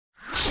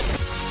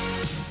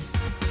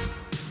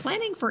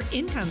Planning for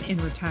income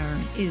in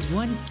retirement is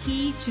one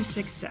key to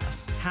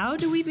success. How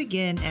do we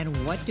begin and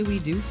what do we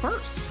do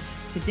first?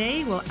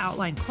 Today, we'll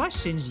outline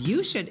questions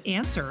you should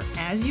answer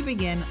as you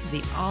begin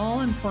the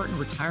all-important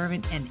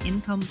retirement and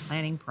income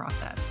planning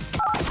process.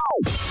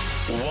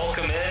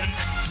 Welcome in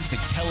to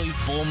Kelly's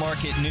Bull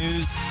Market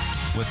News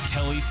with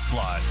Kelly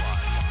Slott.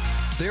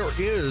 There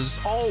is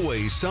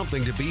always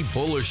something to be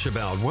bullish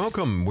about.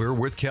 Welcome. We're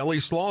with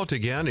Kelly Slott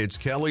again. It's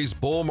Kelly's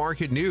Bull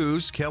Market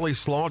News. Kelly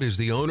Slott is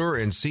the owner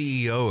and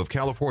CEO of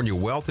California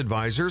Wealth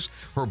Advisors.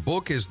 Her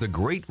book is The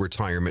Great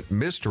Retirement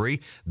Mystery.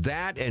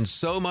 That and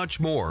so much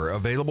more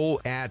available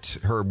at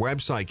her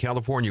website,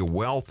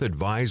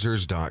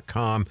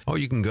 CaliforniaWealthAdvisors.com. Oh,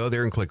 you can go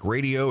there and click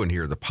radio and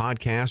hear the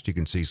podcast. You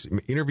can see some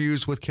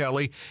interviews with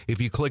Kelly.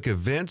 If you click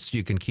events,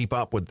 you can keep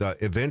up with the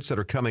events that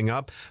are coming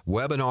up,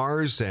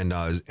 webinars and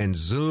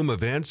Zoom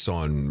events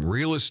on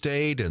real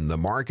estate and the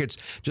markets.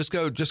 Just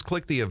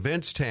click the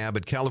events tab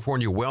at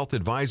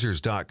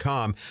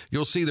CaliforniaWealthAdvisors.com.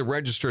 You'll see the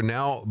register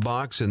now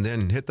box and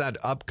then hit that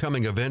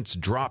upcoming events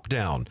drop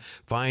down.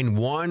 Find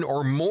one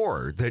or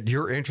more that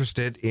you're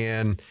interested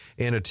in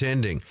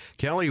attending.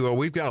 Kelly, well,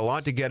 we've got a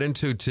lot to get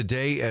into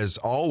today as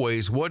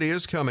always. What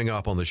is coming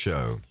up on the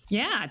show?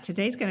 Yeah,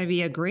 today's going to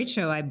be a great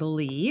show, I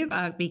believe,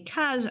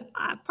 because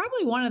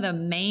probably one of the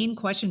main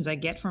questions I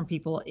get from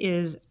people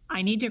is,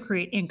 I need to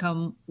create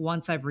income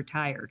once I've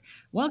retired.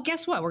 Well,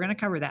 guess what? We're going to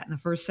cover that in the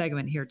first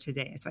segment here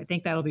today. So I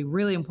think that'll be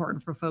really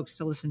important for folks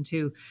to listen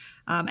to.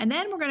 And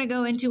then we're going to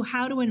go into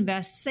how to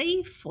invest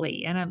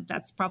safely. And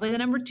that's probably the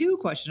number 2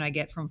 question I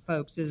get from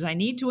folks is, I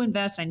need to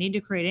invest, I need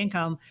to create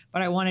income,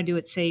 but I want to do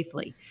it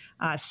safely.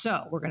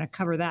 So we're going to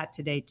cover that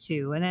today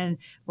too. And then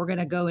we're going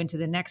to go into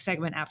the next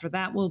segment after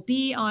that. Will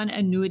be on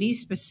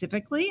annuities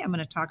specifically. I'm going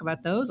to talk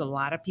about those. A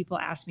lot of people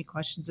ask me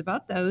questions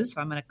about those.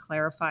 So I'm going to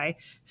clarify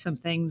some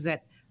things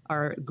that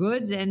are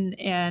good and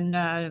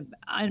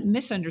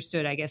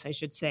misunderstood, I guess I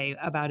should say,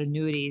 about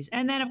annuities.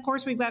 And then, of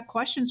course, we've got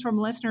questions from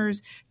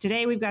listeners.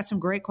 Today, we've got some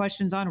great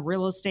questions on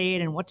real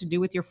estate and what to do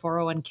with your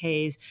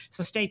 401ks.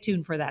 So stay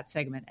tuned for that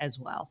segment as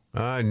well.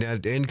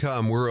 Net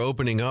income we're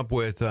opening up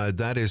with,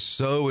 that is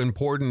so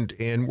important.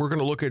 And we're going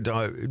to look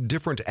at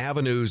different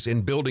avenues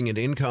in building an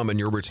income in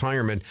your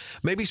retirement,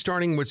 maybe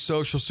starting with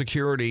Social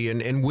Security.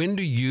 And when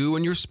do you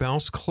and your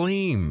spouse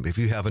claim if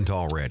you haven't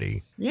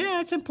already? Yeah,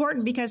 it's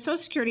important because Social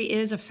Security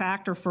is a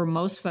factor for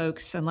most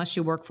folks, unless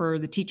you work for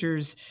the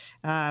teachers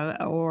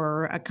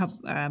or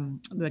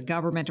the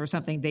government or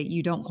something, that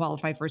you don't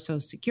qualify for Social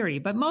Security.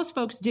 But most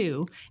folks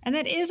do, and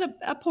that is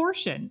a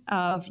portion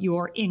of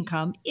your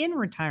income in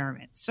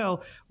retirement.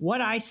 So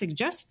what I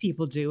suggest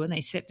people do when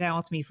they sit down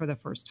with me for the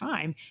first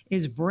time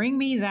is bring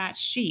me that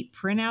sheet,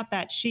 print out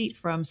that sheet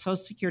from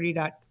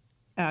socialsecurity.gov.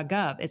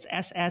 It's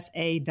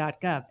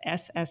ssa.gov,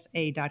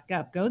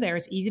 ssa.gov. Go there.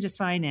 It's easy to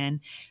sign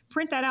in.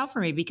 Print that out for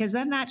me, because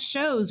then that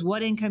shows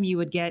what income you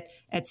would get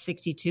at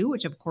 62,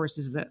 which of course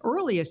is the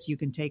earliest you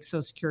can take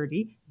Social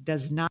Security.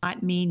 Does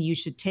not mean you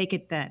should take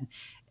it then.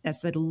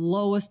 That's the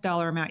lowest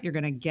dollar amount you're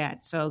going to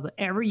get. So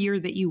every year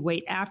that you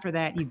wait after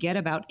that, you get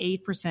about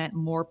 8%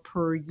 more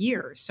per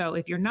year. So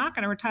if you're not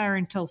going to retire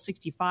until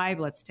 65,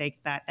 let's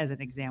take that as an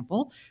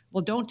example.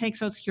 Well, don't take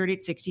Social Security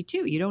at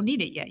 62. You don't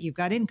need it yet. You've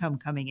got income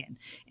coming in.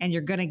 And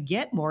you're going to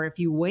get more if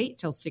you wait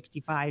till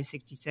 65,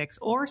 66,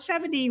 or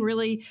 70.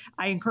 Really,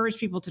 I encourage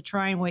people to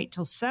try and wait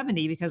till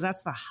 70 because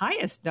that's the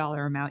highest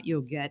dollar amount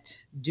you'll get.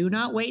 Do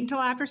not wait until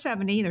after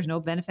 70. There's no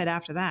benefit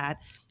after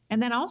that.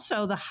 And then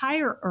also the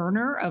higher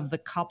earner of the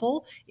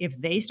couple, if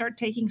they start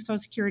taking Social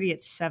Security at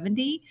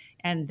 70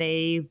 and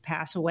they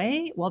pass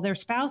away, well, their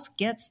spouse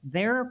gets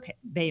their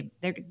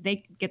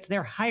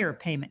higher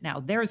payment. Now,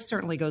 theirs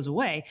certainly goes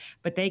away,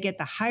 but they get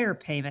the higher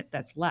payment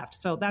that's left.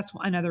 So that's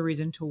another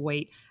reason to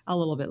wait a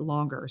little bit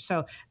longer.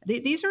 So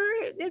these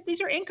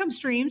are income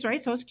streams,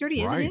 right? Social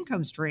Security is an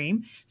income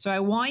stream. So I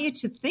want you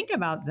to think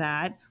about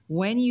that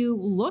when you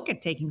look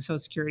at taking Social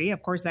Security.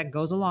 Of course, that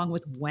goes along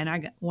with when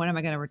am I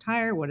going to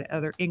retire? What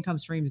other income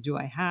streams do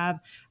I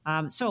have?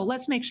 So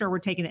let's make sure we're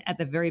taking it at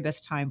the very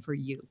best time for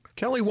you.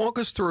 Kelly, walk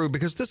us through,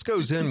 because this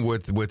goes in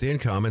with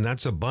income, and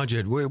that's a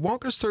budget.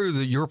 Walk us through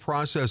your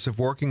process of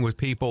working with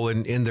people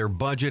in their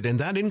budget, and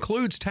that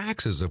includes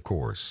taxes, of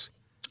course.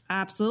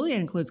 Absolutely, it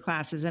includes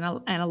classes. And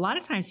a lot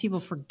of times people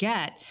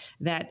forget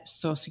that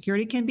Social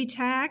Security can be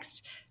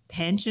taxed.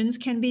 Pensions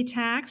can be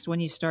taxed when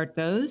you start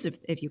those,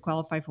 if you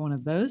qualify for one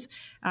of those.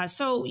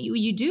 So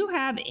you do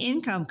have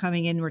income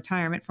coming in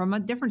retirement from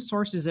different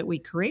sources that we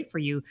create for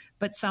you,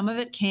 but some of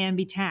it can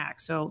be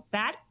taxed. So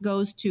that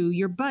goes to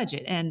your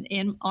budget. And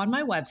on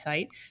my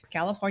website,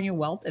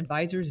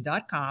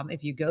 CaliforniaWealthAdvisors.com,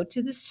 if you go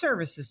to the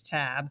services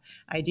tab,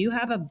 I do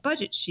have a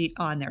budget sheet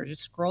on there.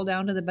 Just scroll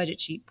down to the budget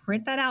sheet,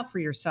 print that out for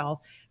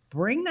yourself.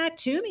 Bring that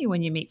to me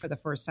when you meet for the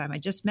first time. I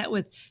just met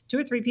with 2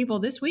 or 3 people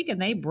this week,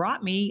 and they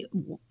brought me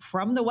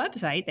from the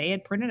website. They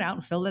had printed out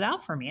and filled it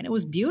out for me. And it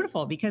was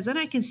beautiful because then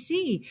I can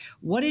see,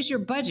 what is your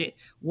budget?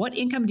 What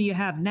income do you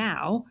have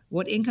now?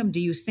 What income do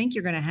you think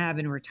you're going to have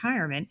in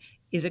retirement?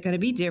 Is it going to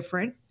be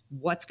different?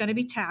 what's going to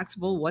be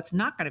taxable, what's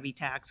not going to be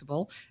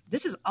taxable.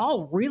 This is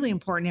all really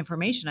important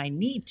information I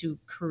need to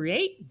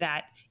create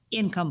that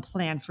income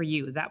plan for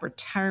you, that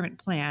retirement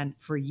plan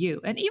for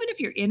you. And even if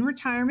you're in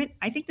retirement,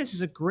 I think this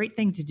is a great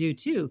thing to do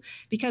too,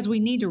 because we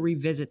need to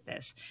revisit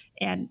this.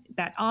 And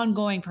that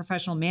ongoing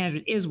professional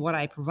management is what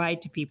I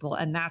provide to people.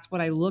 And that's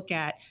what I look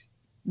at.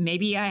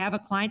 Maybe I have a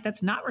client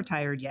that's not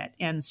retired yet.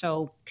 And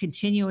so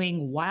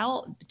continuing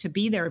to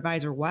be their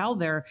advisor while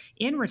they're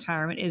in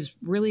retirement is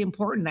really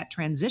important. That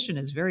transition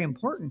is very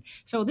important.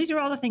 So these are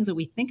all the things that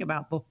we think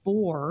about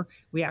before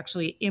we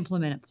actually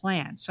implement a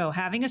plan. So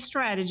having a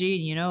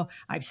strategy, and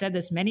I've said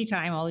this many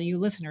times, all you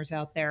listeners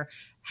out there,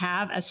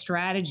 have a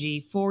strategy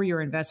for your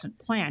investment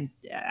plan.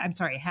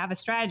 Have a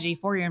strategy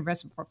for your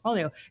investment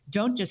portfolio.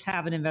 Don't just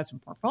have an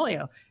investment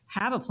portfolio.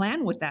 Have a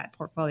plan with that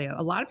portfolio.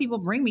 A lot of people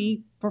bring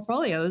me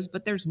portfolios,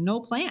 but there's no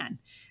plan.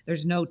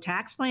 There's no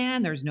tax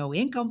plan. There's no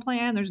income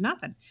plan. There's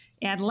nothing.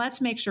 And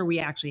let's make sure we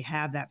actually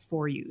have that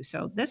for you.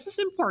 So this is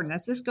important.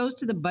 This goes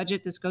to the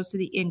budget. This goes to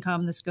the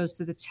income. This goes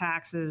to the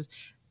taxes.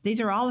 These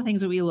are all the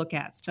things that we look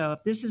at. So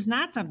if this is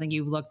not something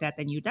you've looked at,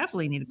 then you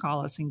definitely need to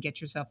call us and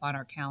get yourself on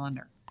our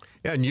calendar.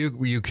 Yeah, and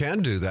you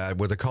can do that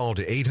with a call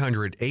to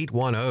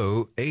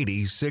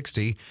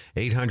 800-810-8060,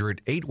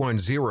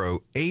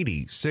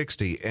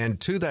 800-810-8060. And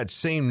to that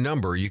same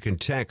number, you can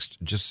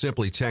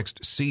simply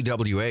text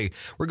CWA.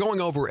 We're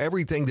going over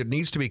everything that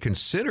needs to be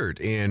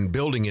considered in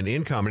building an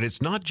income. And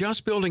it's not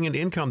just building an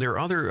income. There are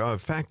other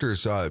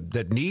factors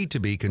that need to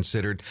be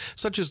considered,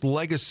 such as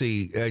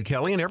legacy,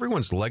 Kelly, and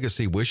everyone's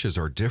legacy wishes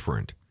are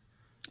different.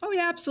 Oh,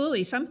 yeah,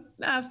 absolutely. Some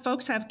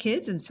folks have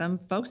kids and some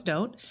folks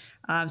don't.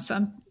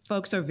 Some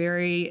folks are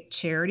very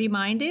charity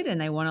minded and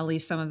they want to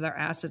leave some of their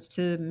assets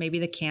to maybe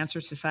the Cancer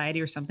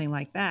Society or something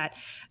like that.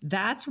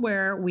 That's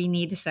where we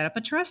need to set up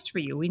a trust for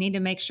you. We need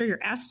to make sure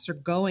your assets are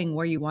going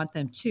where you want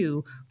them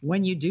to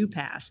when you do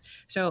pass.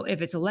 So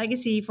if it's a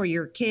legacy for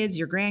your kids,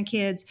 your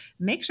grandkids,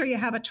 make sure you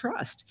have a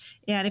trust.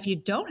 And if you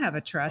don't have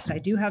a trust, I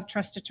do have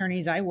trust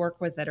attorneys I work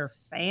with that are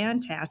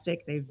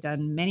fantastic. They've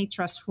done many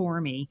trusts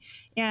for me.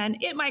 And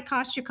it might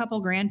cost you a couple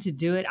grand to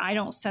do it. I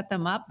don't set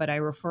them up, but I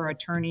refer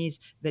attorneys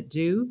that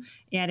do.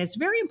 And it's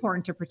very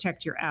important to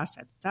protect your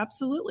assets.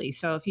 Absolutely.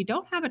 So if you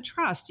don't have a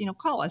trust,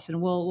 call us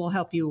and we'll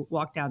help you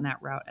walk down that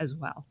route as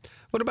well.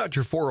 What about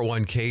your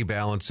 401k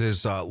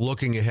balances,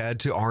 looking ahead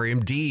to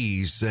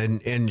RMDs?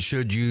 And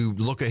should you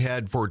look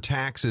ahead for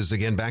taxes,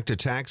 again, back to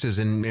taxes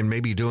and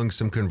maybe doing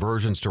some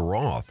conversions to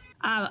Roth?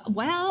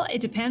 Well, it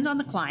depends on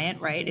the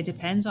client, right? It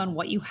depends on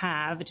what you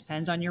have. It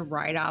depends on your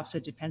write-offs.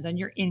 It depends on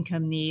your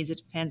income needs. It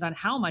depends on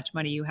how much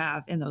money you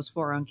have in those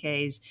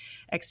 401ks,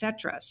 et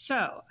cetera.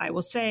 So I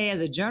will say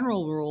as a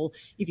general rule,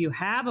 if you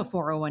have a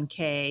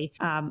 401k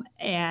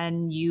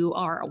and you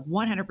are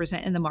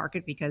 100% in the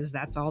market, because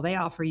that's all they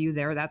offer you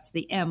there, that's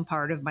the M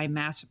part of my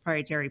mass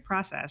proprietary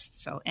process.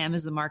 So M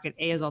is the market,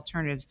 A is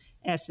alternatives,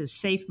 S is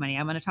safe money.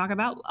 I'm going to talk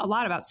a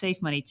lot about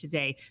safe money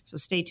today. So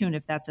stay tuned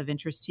if that's of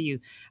interest to you.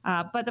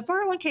 But the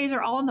 401ks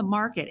are all in the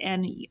market.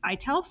 And I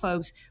tell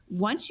folks,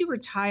 once you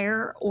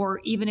retire, or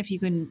even if you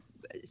can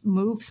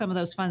move some of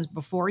those funds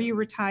before you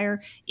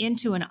retire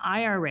into an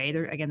IRA,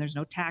 there's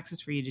no taxes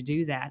for you to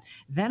do that.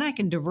 Then I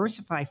can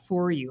diversify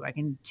for you. I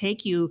can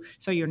take you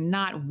so you're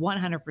not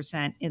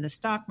 100% in the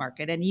stock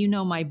market. And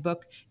my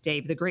book,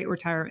 Dave, The Great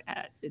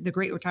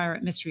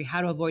Retirement Mystery: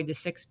 How to Avoid the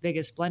 6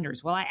 Biggest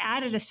Blunders. Well, I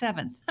added a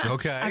 7th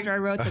after I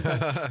wrote the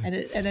book. And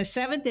the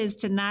 7th is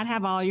to not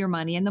have all your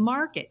money in the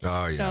market.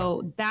 Oh, yeah.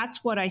 So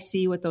that's what I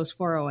see with those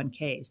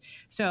 401ks.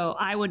 So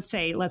I would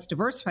say let's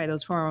diversify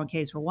those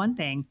 401ks for one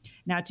thing.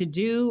 Now, to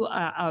do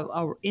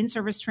a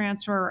in-service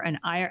transfer,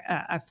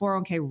 a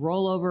 401k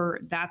rollover,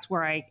 that's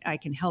where I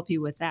can help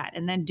you with that.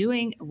 And then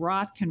doing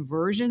Roth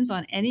conversions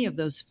on any of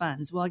those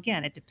funds. Well,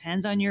 again, it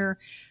depends on your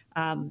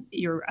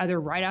other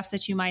write-offs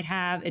that you might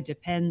have. It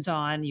depends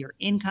on your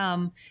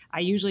income. I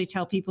usually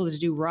tell people to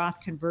do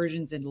Roth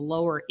conversions in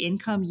lower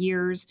income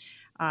years.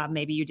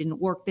 Maybe you didn't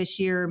work this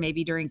year.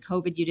 Maybe during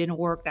COVID you didn't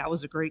work. That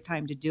was a great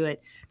time to do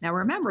it. Now,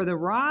 remember, the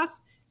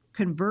Roth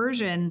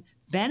conversion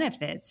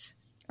benefits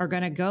are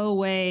going to go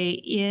away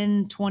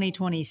in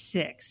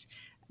 2026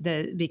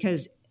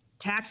 because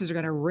taxes are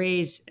going to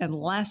raise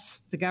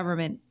unless the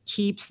government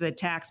keeps the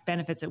tax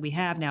benefits that we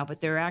have now, but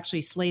they're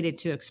actually slated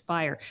to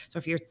expire. So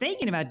if you're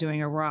thinking about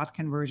doing a Roth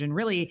conversion,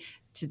 really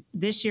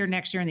this year,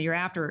 next year, and the year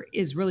after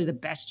is really the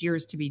best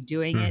years to be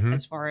doing it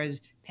as far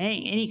as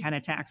paying any kind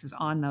of taxes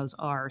on those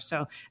are.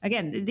 So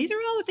again, these are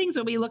all the things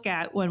that we look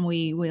at when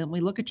we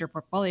look at your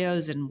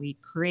portfolios and we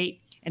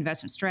create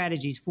investment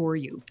strategies for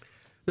you.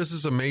 This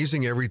is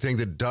amazing, everything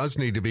that does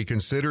need to be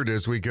considered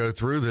as we go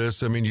through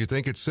this. I mean, you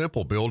think it's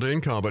simple, build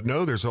income, but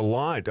no, there's a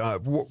lot.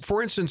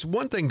 For instance,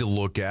 one thing to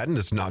look at, and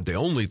it's not the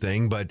only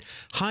thing, but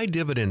high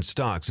dividend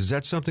stocks. Is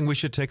that something we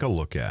should take a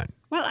look at?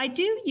 Well, I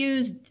do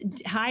use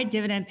high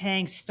dividend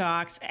paying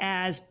stocks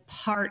as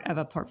part of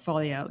a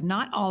portfolio,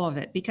 not all of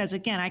it, because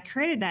again, I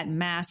created that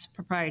mass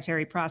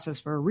proprietary process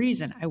for a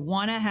reason. I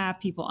want to have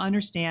people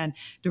understand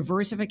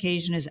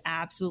diversification is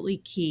absolutely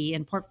key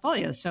in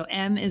portfolios. So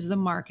M is the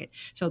market.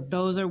 So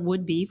those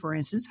would be, for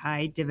instance,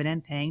 high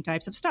dividend paying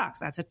types of stocks.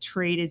 That's a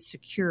traded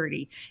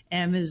security.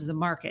 M is the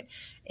market.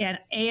 And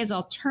A is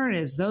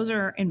alternatives. Those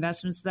are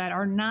investments that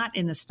are not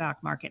in the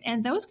stock market.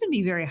 And those can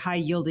be very high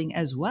yielding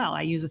as well.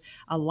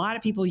 A lot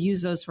of people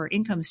use those for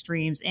income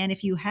streams. And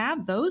if you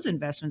have those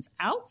investments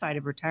outside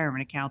of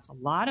retirement accounts, a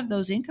lot of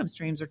those income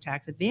streams are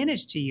tax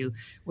advantage to you,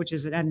 which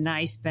is a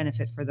nice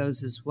benefit for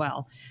those as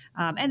well.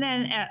 And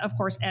then, of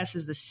course, S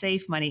is the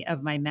safe money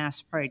of my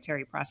mass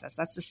proprietary process.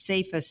 That's the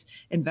safest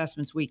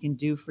investments we can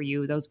do for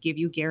you. Those give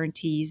you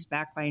guarantees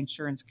backed by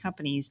insurance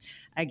companies.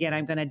 Again,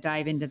 I'm going to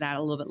dive into that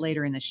a little bit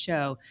later in the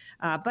show.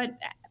 But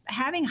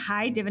having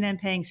high dividend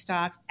paying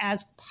stocks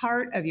as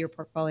part of your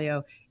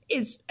portfolio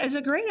is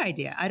a great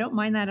idea. I don't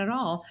mind that at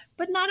all,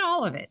 but not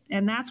all of it.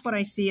 And that's what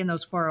I see in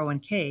those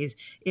 401ks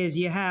is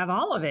you have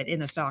all of it in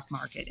the stock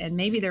market. And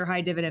maybe they're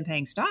high dividend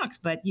paying stocks,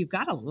 but you've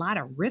got a lot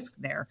of risk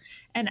there.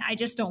 And I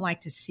just don't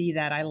like to see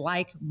that. I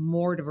like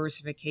more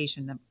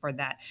diversification for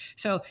that.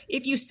 So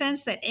if you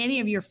sense that any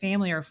of your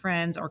family or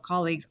friends or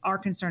colleagues are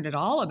concerned at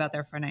all about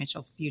their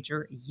financial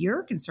future,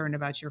 you're concerned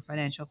about your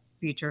financial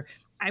future,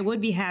 I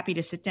would be happy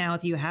to sit down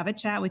with you, have a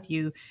chat with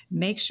you,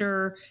 make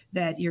sure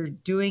that you're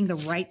doing the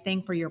right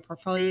thing for your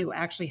portfolio. You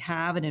actually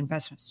have an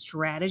investment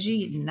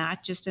strategy,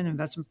 not just an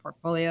investment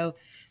portfolio.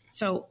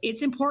 So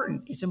it's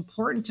important. It's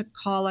important to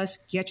call us,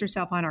 get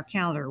yourself on our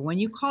calendar. When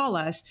you call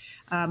us,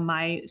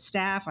 my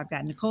staff, I've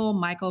got Nicole,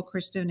 Michael,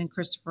 Kristen, and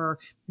Christopher.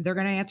 They're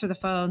going to answer the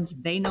phones.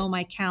 They know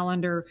my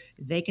calendar.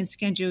 They can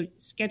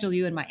schedule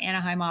you in my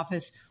Anaheim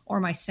office or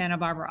my Santa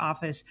Barbara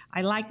office.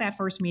 I like that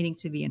first meeting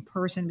to be in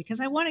person because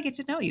I want to get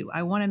to know you.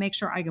 I want to make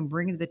sure I can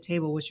bring to the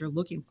table what you're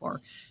looking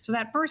for. So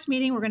that first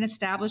meeting, we're going to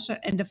establish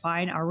and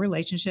define our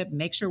relationship,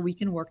 make sure we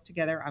can work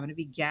together. I'm going to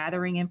be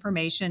gathering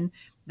information.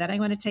 Then I'm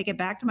going to take it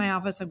back to my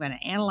office. I'm going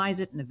to analyze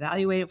it and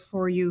evaluate it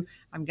for you.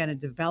 I'm going to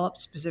develop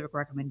specific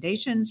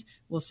recommendations.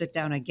 We'll sit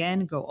down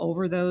again, go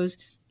over those.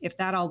 If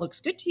that all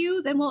looks good to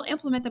you, then we'll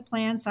implement the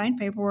plan, sign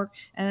paperwork.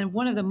 And then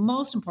one of the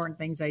most important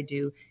things I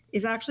do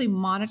is actually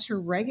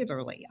monitor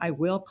regularly. I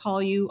will call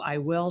you. I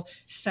will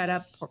set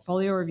up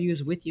portfolio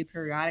reviews with you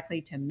periodically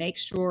to make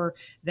sure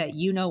that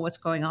you know what's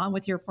going on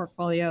with your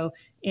portfolio.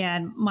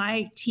 And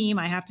my team,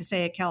 I have to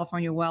say, at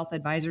California Wealth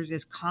Advisors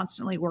is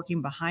constantly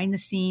working behind the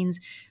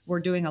scenes. We're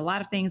doing a lot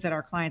of things that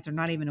our clients are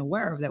not even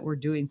aware of that we're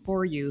doing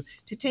for you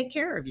to take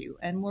care of you.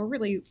 And we're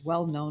really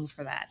well known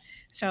for that.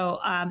 So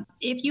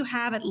if you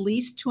have at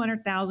least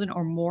 $200,000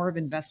 or more of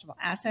investable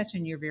assets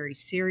and you're very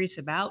serious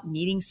about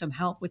needing some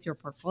help with your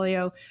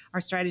portfolio,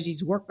 our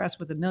strategies work best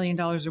with $1 million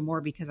or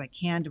more because I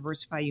can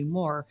diversify you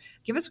more.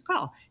 Give us a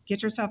call.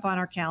 Get yourself on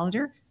our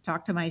calendar.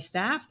 Talk to my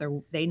staff.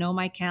 They know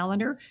my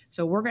calendar.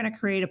 So we're going to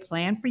create a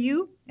plan for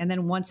you. And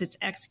then once it's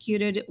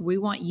executed, we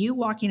want you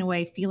walking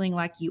away feeling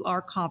like you are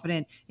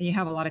confident and you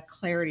have a lot of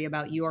clarity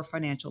about your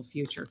financial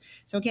future.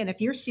 So again, if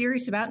you're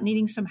serious about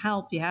needing some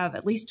help, you have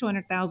at least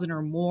 $200,000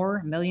 or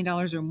more, $1 million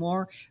or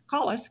more,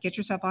 call us, get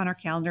yourself on our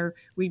calendar.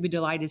 We'd be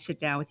delighted to sit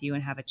down with you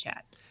and have a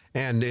chat.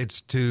 And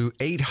it's to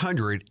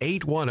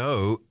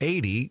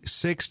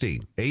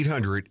 800-810-8060.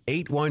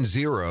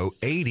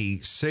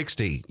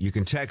 800-810-8060. You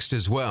can text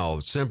as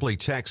well. Simply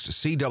text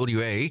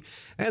CWA,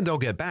 and they'll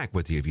get back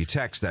with you if you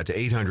text that to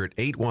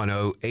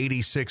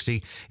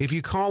 800-810-8060. If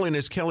you call in,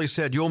 as Kelly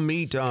said, you'll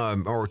meet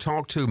or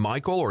talk to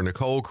Michael or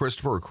Nicole,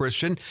 Christopher, or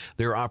Christian.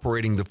 They're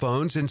operating the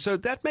phones, and so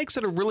that makes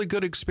it a really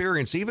good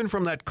experience. Even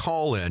from that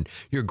call in,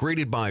 you're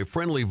greeted by a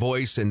friendly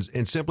voice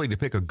and simply to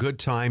pick a good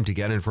time to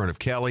get in front of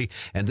Kelly,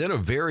 and then a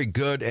very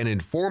good and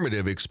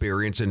informative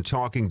experience in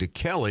talking to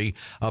Kelly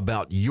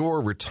about your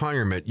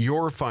retirement,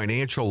 your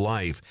financial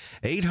life.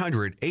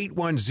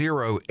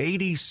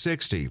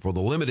 800-810-8060 for the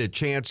limited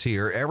chance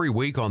here every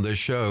week on this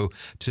show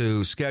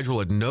to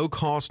schedule at no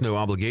cost, no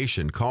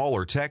obligation. Call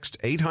or text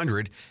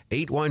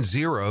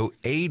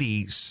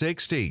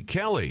 800-810-8060.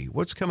 Kelly,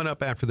 what's coming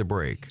up after the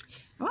break?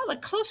 Well, the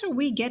closer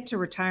we get to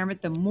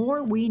retirement, the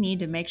more we need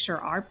to make sure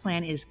our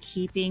plan is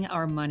keeping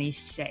our money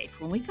safe.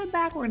 When we come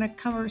back, we're going to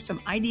cover some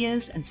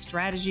ideas and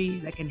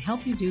strategies that can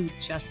help you do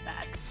just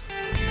that.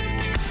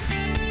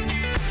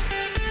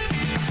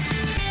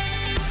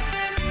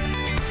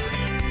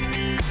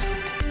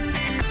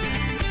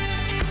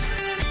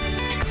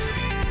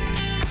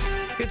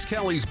 It's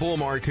Kelly's Bull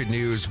Market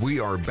News. We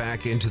are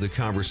back into the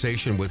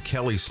conversation with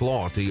Kelly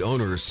Sloat, the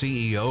owner and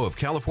CEO of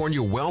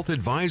California Wealth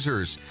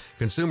Advisors.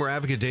 Consumer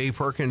advocate Dave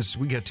Perkins,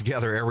 we get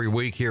together every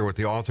week here with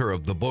the author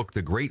of the book,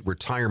 The Great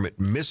Retirement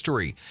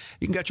Mystery.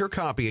 You can get your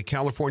copy at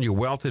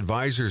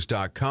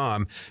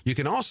CaliforniaWealthAdvisors.com. You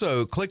can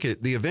also click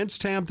the events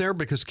tab there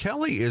because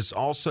Kelly is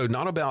also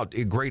not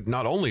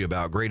only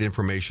about great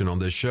information on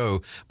this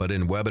show, but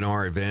in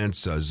webinar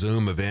events,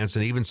 Zoom events,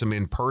 and even some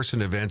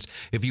in-person events.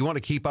 If you want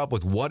to keep up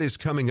with what is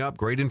coming up,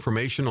 great great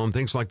information on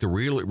things like the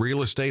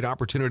real estate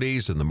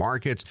opportunities and the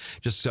markets.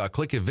 Just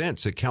click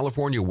events at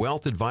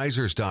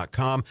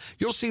CaliforniaWealthAdvisors.com.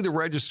 You'll see the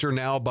register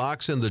now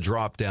box and the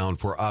drop down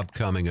for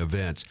upcoming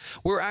events.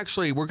 We're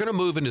going to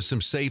move into some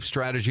safe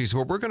strategies,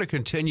 but we're going to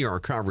continue our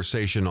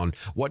conversation on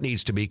what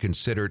needs to be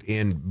considered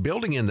in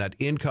building in that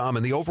income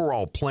and the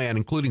overall plan,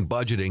 including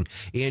budgeting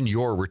in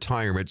your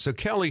retirement. So,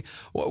 Kelly,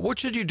 what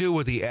should you do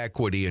with the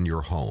equity in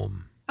your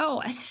home? Oh,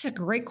 this is a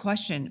great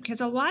question, because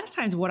a lot of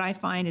times what I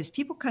find is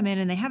people come in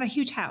and they have a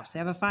huge house. They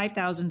have a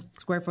 5,000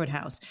 square foot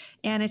house,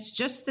 and it's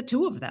just the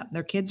two of them.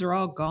 Their kids are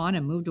all gone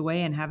and moved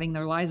away and having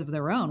their lives of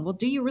their own. Well,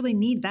 do you really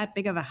need that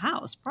big of a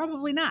house?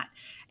 Probably not.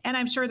 And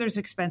I'm sure there's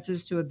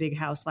expenses to a big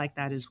house like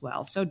that as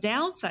well. So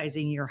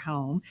downsizing your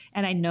home,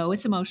 and I know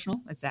it's emotional.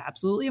 It's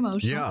absolutely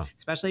emotional,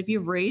 especially if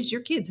you've raised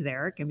your kids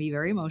there. It can be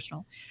very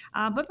emotional.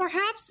 But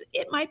perhaps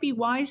it might be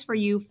wise for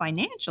you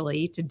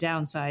financially to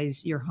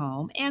downsize your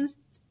home, and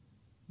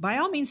by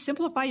all means,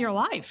 simplify your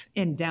life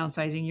in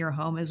downsizing your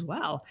home as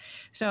well.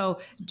 So,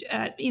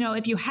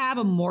 if you have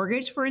a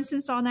mortgage, for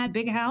instance, on that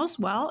big house,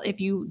 well, if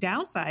you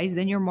downsize,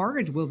 then your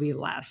mortgage will be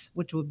less,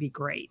 which would be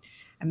great.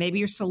 And maybe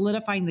you're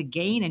solidifying the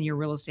gain in your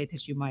real estate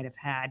that you might have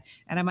had.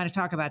 And I'm going to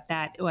talk about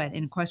that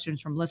in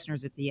questions from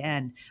listeners at the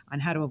end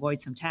on how to avoid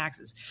some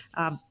taxes.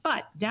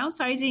 But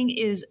downsizing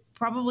is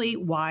probably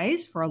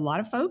wise for a lot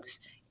of folks.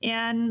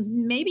 And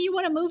maybe you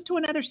want to move to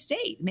another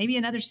state. Maybe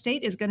another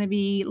state is going to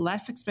be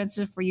less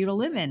expensive for you to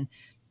live in.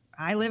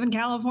 I live in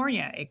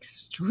California,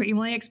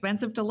 extremely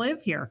expensive to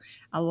live here.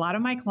 A lot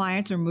of my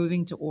clients are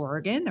moving to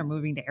Oregon. They're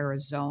moving to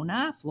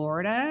Arizona,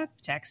 Florida,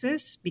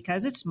 Texas,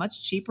 because it's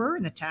much cheaper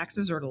and the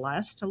taxes are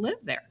less to live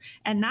there.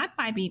 And that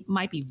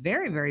might be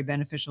very, very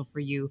beneficial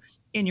for you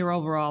in your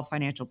overall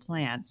financial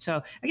plan.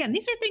 So again,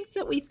 these are things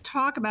that we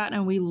talk about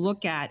and we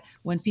look at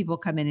when people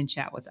come in and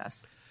chat with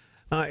us.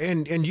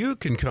 And you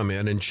can come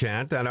in and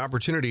chat. That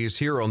opportunity is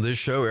here on this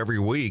show every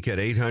week at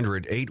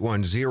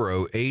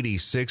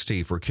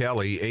 800-810-8060 for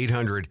Kelly,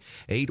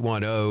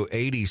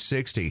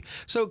 800-810-8060.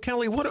 So,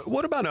 Kelly,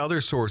 what about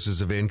other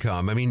sources of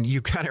income? I mean,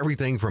 you've got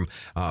everything from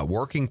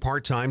working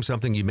part-time,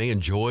 something you may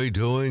enjoy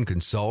doing,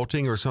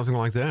 consulting, or something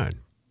like that.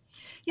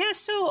 Yeah,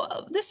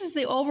 so this is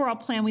the overall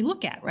plan we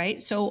look at,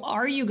 right? So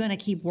are you going to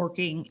keep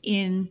working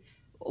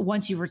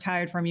once you've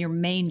retired from your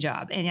main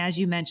job? And as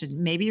you mentioned,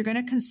 maybe you're going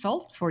to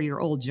consult for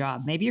your old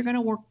job. Maybe you're going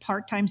to work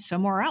part-time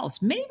somewhere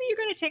else. Maybe you're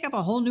going to take up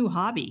a whole new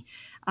hobby.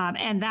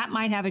 And that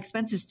might have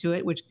expenses to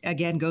it, which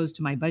again goes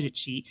to my budget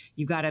sheet.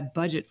 You've got to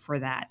budget for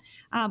that.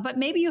 But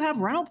maybe you have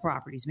rental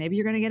properties. Maybe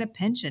you're going to get a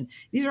pension.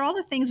 These are all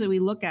the things that we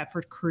look at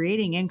for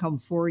creating income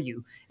for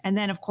you. And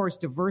then, of course,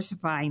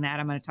 diversifying that.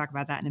 I'm going to talk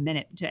about that in a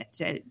minute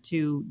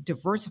to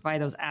diversify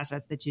those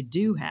assets that you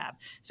do have.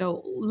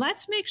 So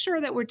let's make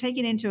sure that we're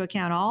taking into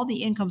account all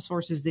the income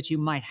sources that you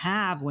might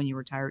have when you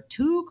retire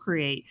to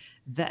create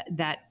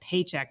that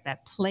paycheck,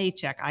 that play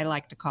check, I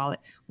like to call it,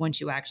 once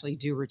you actually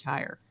do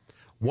retire.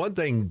 One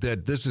thing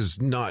that this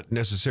is not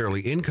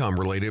necessarily income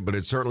related, but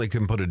it certainly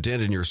can put a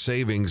dent in your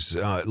savings,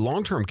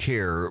 long-term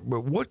care.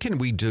 But what can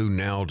we do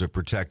now to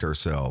protect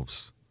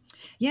ourselves?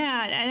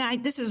 Yeah,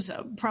 and this is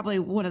probably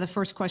one of the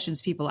first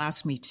questions people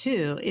ask me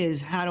too,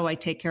 is how do I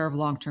take care of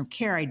long-term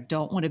care? I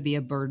don't want to be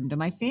a burden to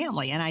my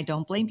family, and I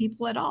don't blame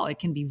people at all. It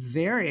can be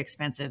very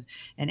expensive.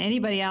 And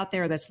anybody out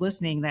there that's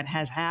listening that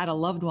has had a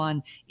loved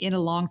one in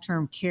a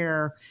long-term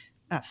care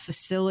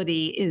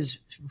facility is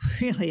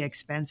really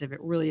expensive. It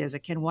really is.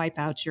 It can wipe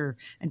out your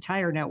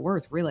entire net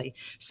worth, really.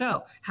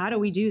 So how do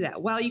we do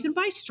that? Well, you can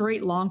buy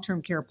straight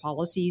long-term care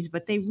policies,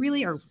 but they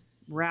really are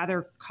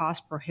rather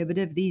cost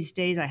prohibitive these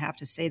days. I have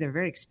to say they're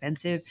very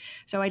expensive.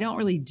 So I don't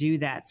really do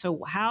that.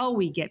 So how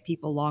we get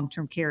people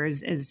long-term care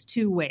is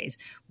two ways.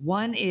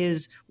 One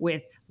is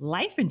with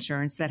life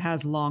insurance that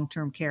has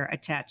long-term care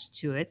attached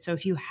to it. So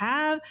if you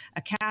have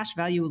a cash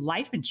value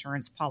life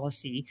insurance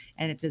policy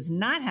and it does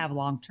not have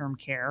long-term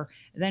care,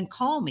 then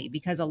call me,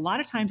 because a lot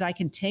of times I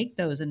can take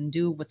those and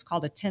do what's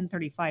called a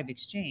 1035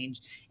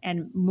 exchange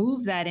and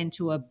move that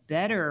into a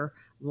better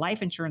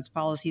life insurance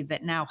policy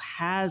that now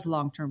has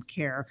long-term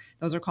care.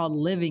 Those are called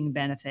living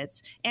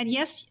benefits. And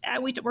yes,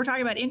 we're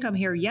talking about income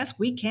here. Yes,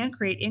 we can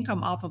create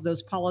income off of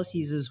those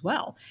policies as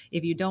well.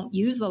 If you don't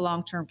use the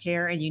long-term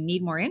care and you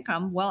need more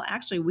income, well,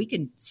 actually, we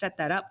can set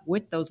that up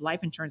with those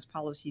life insurance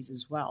policies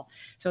as well.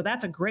 So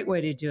that's a great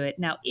way to do it.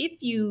 Now,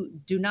 if you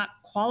do not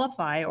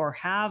qualify or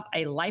have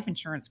a life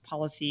insurance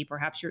policy,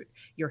 perhaps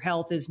your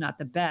health is not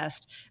the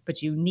best,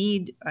 but you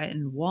need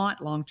and want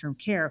long-term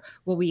care,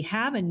 well, we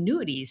have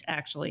annuities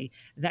actually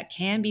that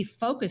can be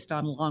focused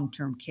on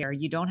long-term care.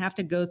 You don't have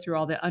to go through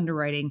all the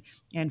underwriting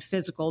and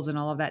physicals and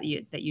all of that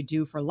that you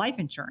do for life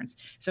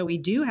insurance. So we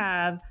do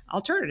have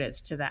alternatives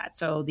to that.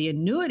 So the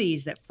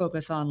annuities that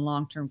focus on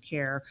long-term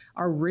care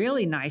are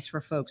really nice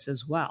for folks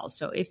as well.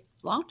 So if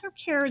long-term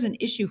care is an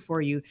issue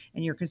for you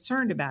and you're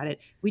concerned about it,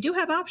 we do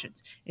have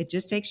options. It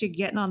just takes you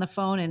getting on the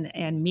phone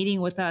and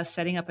meeting with us,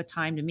 setting up a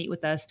time to meet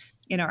with us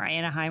in our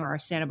Anaheim or our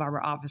Santa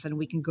Barbara office, and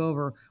we can go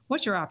over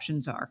what your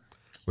options are.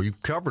 Well,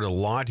 you've covered a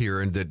lot here,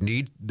 and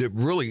that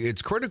really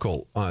it's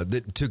critical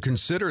to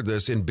consider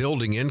this in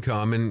building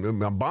income.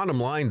 And bottom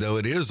line, though,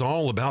 it is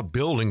all about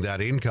building that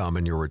income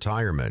in your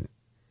retirement.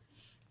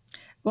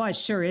 Well, it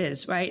sure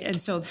is, right? And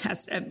so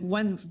that's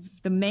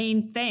the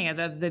main thing,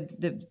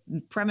 the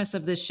premise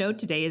of this show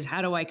today is,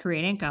 how do I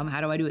create income? How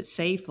do I do it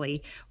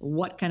safely?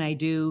 What can I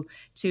do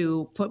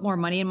to put more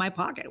money in my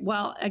pocket?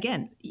 Well,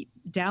 again,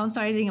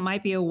 downsizing, it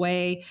might be a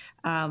way.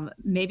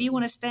 Maybe you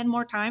want to spend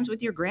more times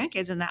with your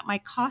grandkids, and that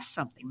might cost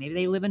something. Maybe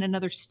they live in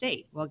another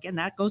state. Well, again,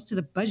 that goes to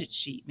the budget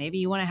sheet. Maybe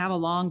you want to have a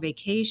long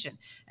vacation.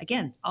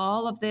 Again,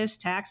 all of this,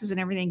 taxes and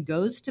everything,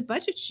 goes to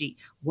budget sheet.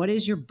 What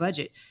is your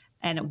budget?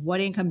 And what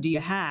income do you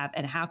have,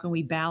 and how can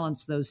we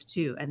balance those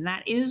two? And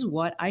that is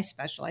what I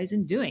specialize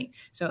in doing.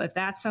 So if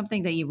that's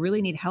something that you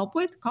really need help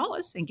with, call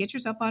us and get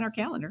yourself on our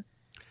calendar.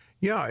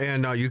 Yeah,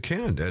 and you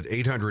can at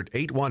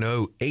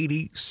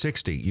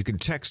 800-810-8060. You can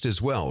text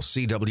as well,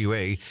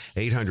 CWA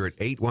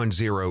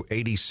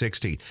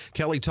 800-810-8060.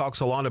 Kelly talks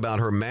a lot about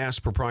her mass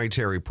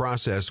proprietary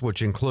process,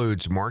 which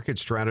includes market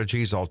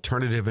strategies,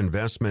 alternative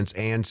investments,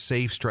 and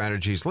safe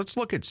strategies. Let's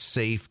look at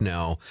safe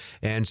now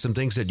and some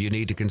things that you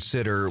need to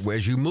consider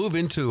as you move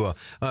into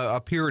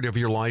a period of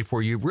your life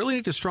where you really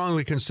need to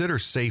strongly consider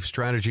safe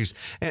strategies.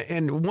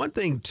 And one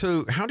thing,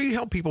 too, how do you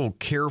help people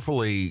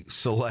carefully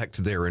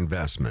select their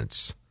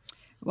investments?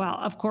 Well,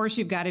 of course,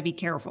 you've got to be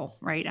careful,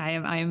 right? I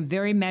am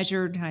very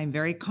measured. I'm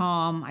very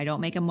calm. I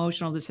don't make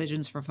emotional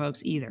decisions for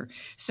folks either.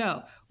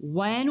 So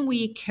when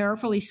we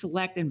carefully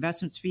select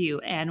investments for you,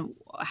 and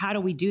how do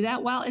we do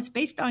that? Well, it's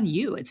based on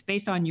you. It's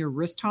based on your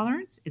risk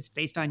tolerance. It's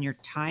based on your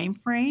time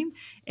frame.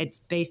 It's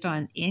based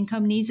on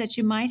income needs that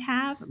you might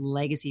have,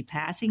 legacy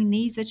passing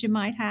needs that you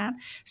might have.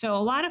 So a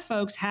lot of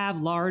folks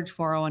have large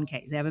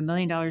 401ks. They have $1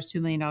 million,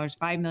 $2 million,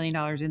 $5 million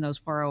in those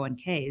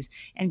 401ks.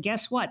 And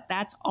guess what?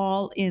 That's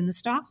all in the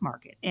stock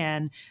market.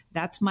 And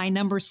that's my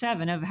number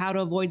 7 of how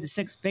to avoid the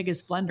 6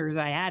 biggest blunders.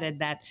 I added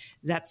that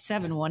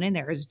 7th one in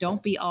there, is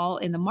don't be all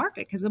in the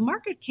market, because the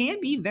market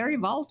can be very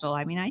volatile.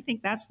 I mean, I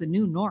think that's the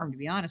new norm, to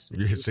be honest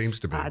with you. It seems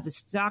to be. The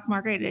stock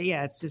market,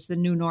 it's just the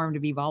new norm to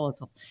be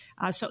volatile.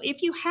 So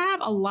if you have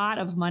a lot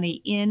of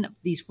money in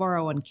these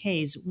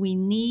 401ks, we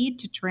need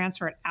to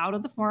transfer it out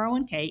of the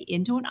 401k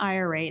into an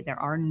IRA. There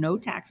are no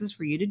taxes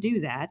for you to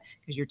do that,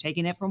 because you're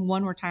taking it from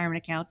one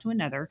retirement account to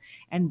another.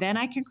 And then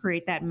I can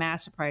create that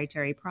mass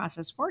proprietary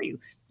process for you.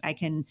 I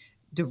can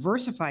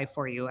diversify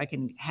for you. I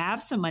can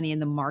have some money in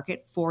the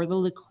market for the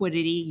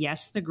liquidity.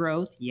 Yes, the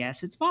growth.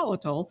 Yes, it's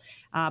volatile,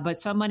 but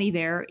some money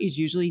there is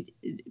usually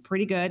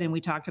pretty good. And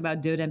we talked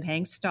about dividend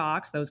paying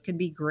stocks. Those can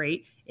be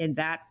great in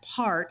that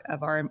part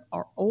of our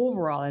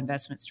overall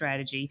investment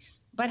strategy.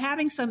 But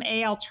having some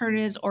A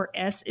alternatives, or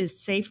S, is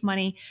safe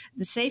money.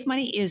 The safe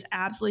money is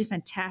absolutely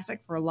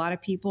fantastic for a lot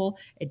of people.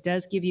 It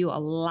does give you a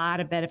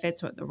lot of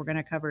benefits that we're going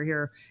to cover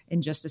here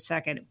in just a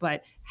second.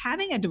 But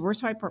having a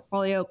diversified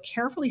portfolio,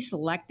 carefully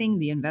selecting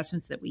the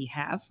investments that we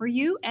have for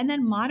you, and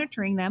then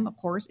monitoring them, of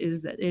course,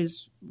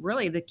 is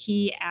really the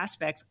key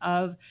aspects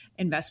of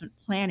investment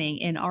planning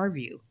in our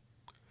view.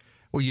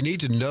 Well, you need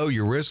to know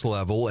your risk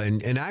level,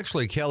 and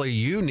actually, Kelly,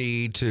 you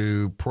need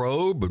to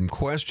probe and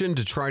question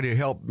to try to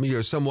help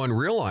someone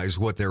realize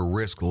what their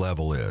risk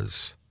level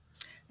is.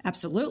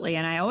 Absolutely,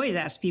 and I always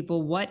ask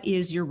people, what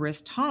is your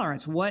risk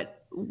tolerance?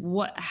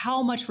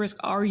 How much risk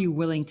are you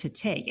willing to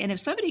take? And if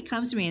somebody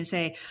comes to me and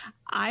say,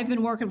 I've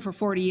been working for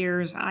 40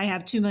 years, I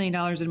have $2 million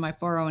in my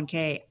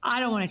 401k, I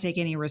don't want to take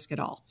any risk at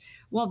all.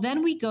 Well,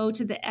 then we go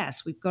to the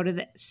S. We go to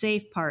the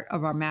safe part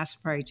of our mass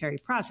proprietary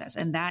process,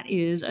 and that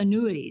is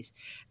annuities,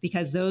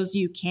 because those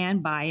you can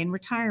buy in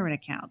retirement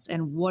accounts.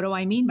 And what do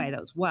I mean by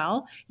those?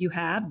 Well, you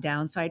have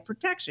downside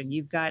protection.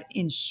 You've got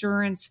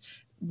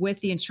insurance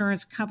with the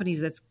insurance companies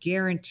that's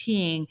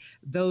guaranteeing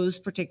those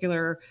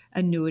particular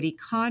annuity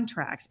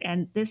contracts.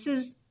 And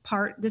this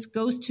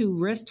goes to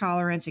risk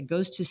tolerance. It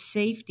goes to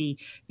safety,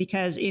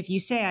 because if you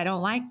say, I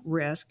don't like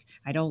risk,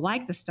 I don't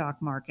like the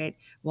stock market,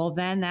 well,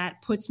 then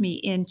that puts me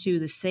into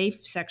the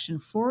safe section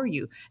for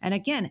you. And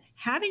again,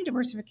 having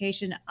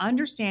diversification,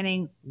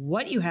 understanding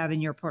what you have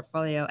in your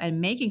portfolio,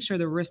 and making sure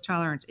the risk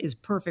tolerance is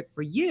perfect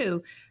for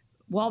you,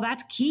 well,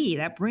 that's key.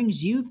 That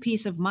brings you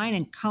peace of mind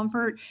and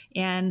comfort,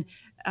 and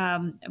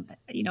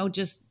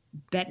just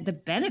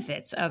the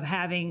benefits of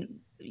having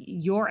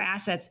your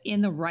assets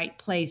in the right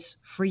place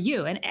for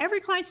you. And every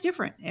client's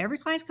different. Every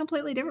client's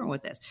completely different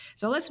with this.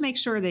 So let's make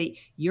sure that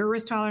your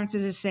risk tolerance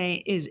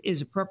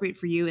is appropriate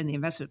for you in the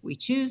investment we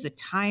choose. The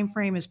time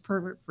frame is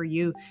perfect for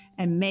you,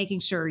 and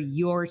making sure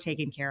you're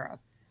taken care of.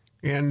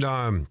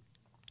 And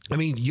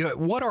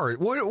what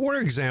are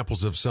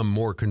examples of some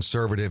more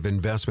conservative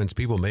investments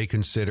people may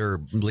consider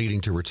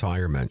leading to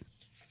retirement?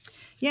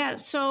 Yeah.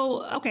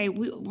 So, okay,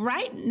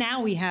 right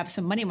now we have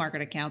some money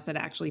market accounts that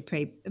actually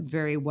pay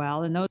very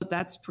well, and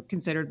that's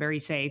considered very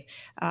safe.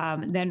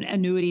 Then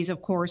annuities,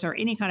 of course, or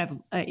any kind of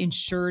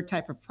insured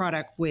type of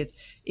product with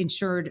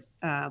insured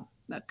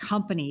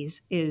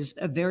companies is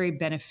very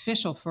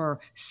beneficial for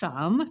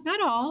some,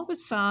 not all, but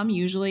some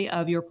usually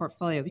of your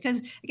portfolio.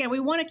 Because again, we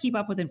want to keep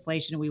up with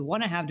inflation. We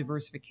want to have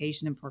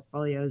diversification in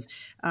portfolios.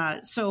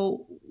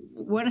 So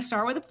we want to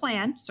start with a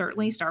plan,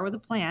 certainly start with a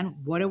plan.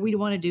 What do we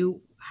want to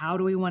do? How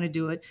do we want to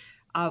do it?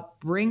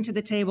 Bring to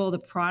the table the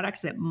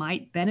products that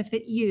might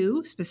benefit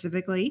you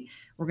specifically.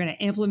 We're going to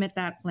implement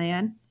that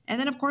plan. And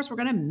then, of course, we're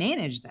going to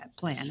manage that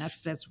plan.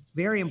 That's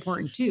very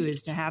important, too,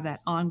 is to have that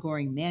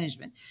ongoing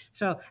management.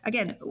 So,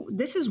 again,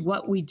 this is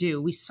what we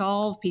do. We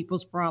solve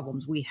people's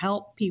problems. We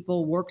help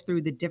people work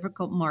through the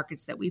difficult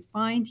markets that we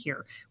find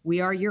here.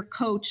 We are your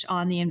coach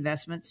on the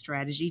investment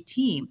strategy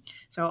team.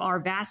 So our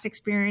vast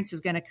experience is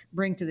going to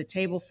bring to the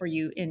table for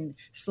you in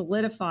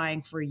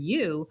solidifying for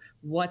you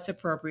what's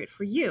appropriate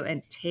for you.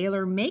 And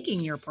tailor making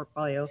your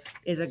portfolio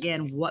is,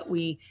 again, what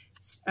we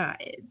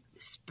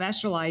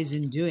specialize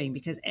in doing,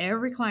 because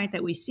every client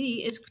that we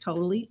see is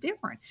totally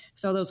different.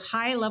 So those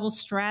high level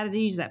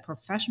strategies, that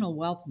professional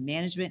wealth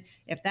management,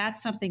 if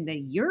that's something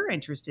that you're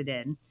interested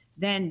in,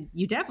 then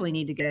you definitely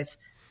need to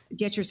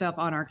get yourself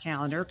on our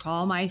calendar.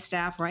 Call my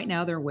staff right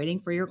now. They're waiting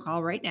for your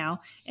call right now,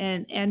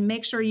 and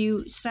make sure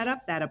you set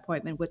up that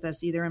appointment with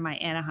us either in my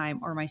Anaheim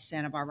or my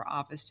Santa Barbara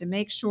office to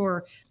make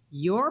sure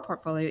your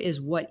portfolio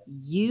is what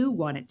you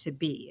want it to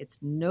be. It's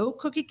no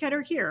cookie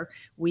cutter here.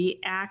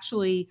 We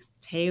actually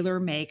tailor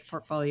make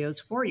portfolios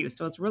for you.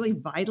 So it's really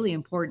vitally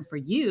important for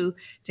you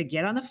to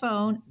get on the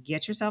phone,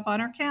 get yourself on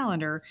our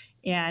calendar,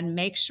 and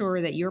make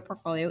sure that your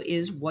portfolio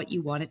is what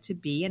you want it to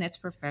be and it's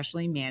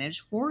professionally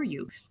managed for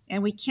you.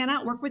 And we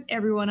cannot work with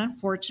everyone,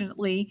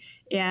 unfortunately.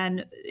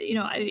 And,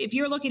 if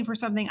you're looking for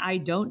something I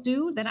don't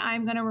do, then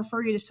I'm going to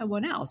refer you to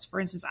someone else. For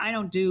instance, I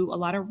don't do a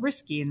lot of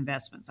risky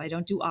investments. I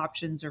don't do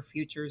options or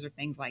futures or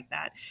things like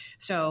that.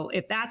 So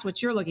if that's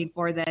what you're looking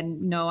for,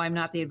 then no, I'm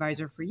not the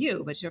advisor for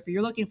you. But if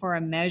you're looking for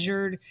a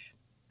measured,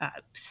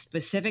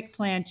 specific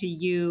plan to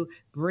you,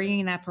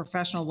 bringing that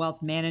professional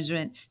wealth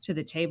management to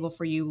the table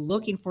for you,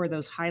 looking for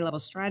those high-level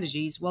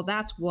strategies, well,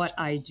 that's what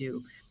I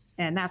do.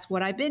 And that's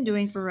what I've been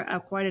doing for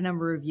quite a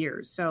number of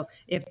years. So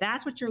if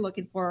that's what you're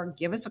looking for,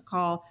 give us a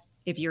call.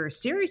 If you're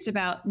serious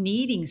about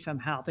needing some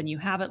help and you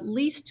have at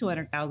least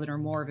 $200,000 or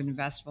more of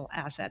investable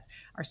assets,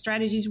 our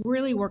strategies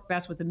really work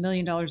best with $1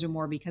 million or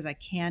more because I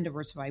can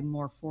diversify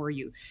more for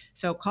you.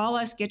 So call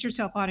us, get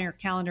yourself on your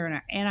calendar in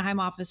our Anaheim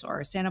office or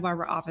our Santa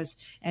Barbara office,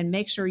 and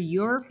make sure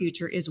your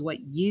future is what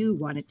you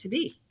want it to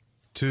be.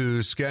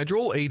 To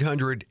schedule,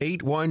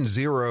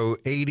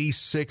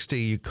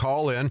 800-810-8060. You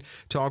call in,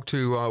 talk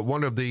to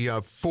one of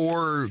the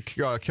four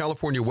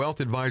California Wealth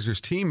Advisors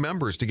team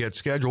members to get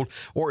scheduled.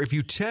 Or if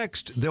you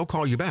text, they'll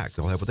call you back.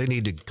 They'll have what they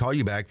need to call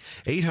you back.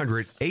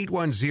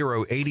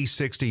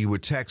 800-810-8060. You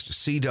would text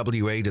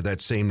CWA to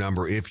that same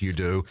number if you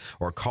do,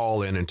 or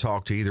call in and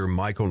talk to either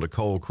Michael,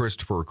 Nicole,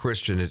 Christopher, or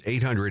Christian at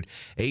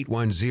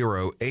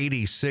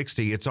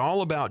 800-810-8060. It's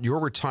all about your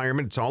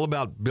retirement. It's all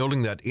about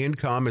building that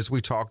income, as we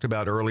talked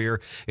about earlier.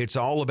 It's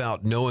all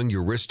about knowing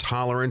your risk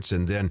tolerance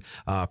and then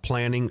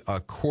planning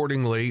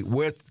accordingly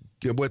with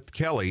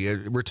Kelly.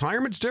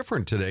 Retirement's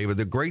different today, but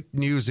the great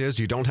news is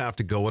you don't have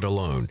to go it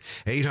alone.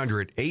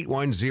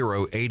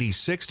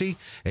 800-810-8060,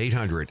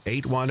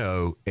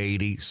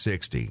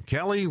 800-810-8060.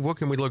 Kelly, what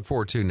can we look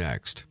forward to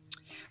next?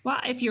 Well,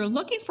 if you're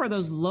looking for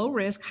those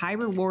low-risk,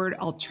 high-reward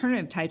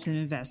alternative types of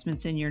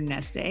investments in your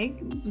nest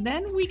egg,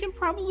 then we can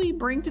probably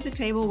bring to the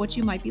table what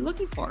you might be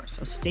looking for.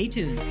 So stay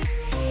tuned.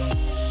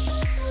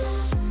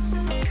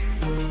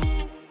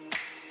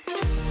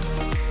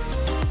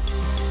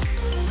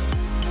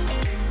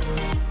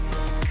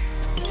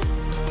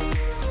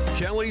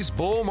 Kelly's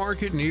Bull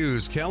Market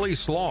News. Kelly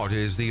Slaught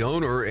is the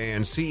owner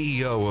and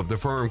CEO of the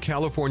firm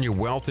California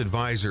Wealth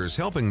Advisors,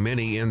 helping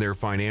many in their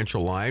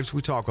financial lives.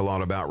 We talk a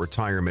lot about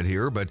retirement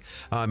here, but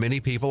many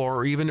people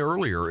are even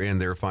earlier in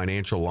their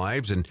financial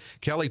lives. And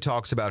Kelly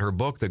talks about her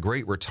book, The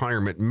Great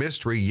Retirement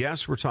Mystery.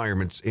 Yes,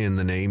 retirement's in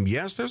the name.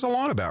 Yes, there's a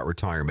lot about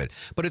retirement,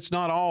 but it's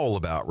not all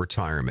about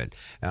retirement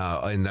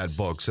in that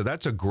book. So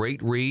that's a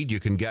great read. You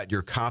can get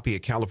your copy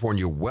at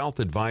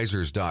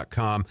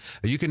CaliforniaWealthAdvisors.com.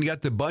 You can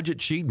get the budget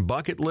sheet and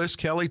bucket list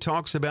Kelly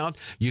talks about.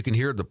 You can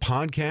hear the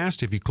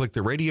podcast if you click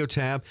the radio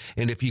tab.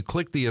 And if you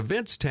click the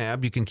events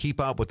tab, you can keep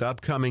up with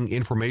upcoming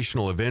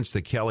informational events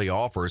that Kelly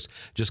offers.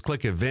 Just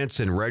click events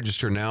and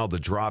register now, the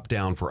drop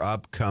down for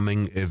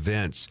upcoming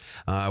events.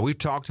 We've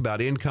talked about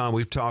income.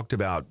 We've talked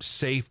about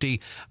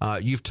safety.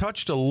 You've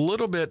touched a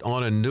little bit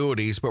on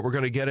annuities, but we're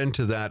going to get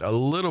into that a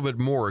little bit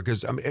more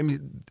because I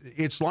mean,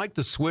 it's like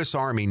the Swiss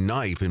Army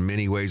knife in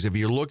many ways. If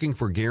you're looking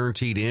for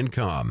guaranteed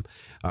income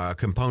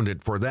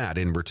component for that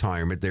in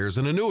retirement, there's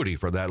an annuity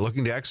for that.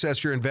 Looking to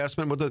access your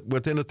investment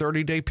within a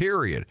 30-day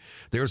period,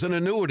 there's an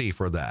annuity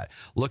for that.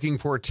 Looking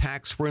for a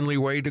tax-friendly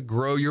way to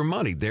grow your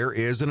money, there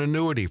is an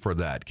annuity for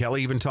that.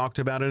 Kelly even talked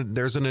about it.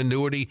 There's an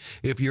annuity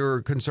if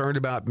you're concerned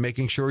about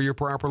making sure you're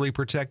properly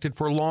protected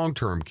for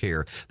long-term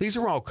care. These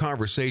are all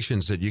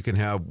conversations that you can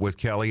have with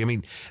Kelly. I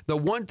mean, the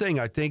one thing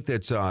I think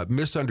that's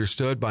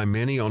misunderstood by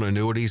many on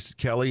annuities,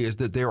 Kelly, is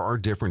that there are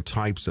different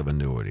types of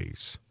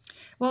annuities.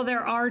 Well,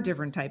 there are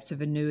different types of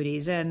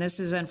annuities, and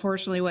this is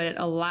unfortunately what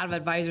a lot of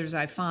advisors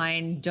I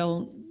find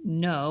don't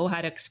know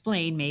how to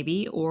explain,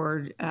 maybe,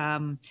 or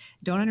don't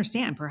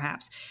understand,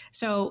 perhaps.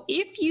 So,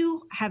 if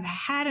you have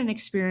had an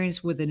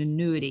experience with an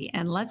annuity,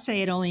 and let's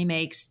say it only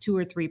makes 2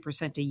 or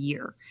 3% a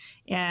year,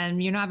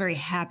 and you're not very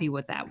happy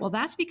with that, well,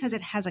 that's because it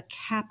has a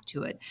cap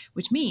to it,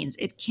 which means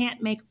it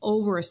can't make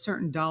over a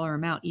certain dollar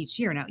amount each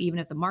year. Now, even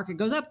if the market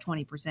goes up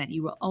 20%,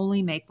 you will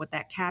only make what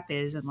that cap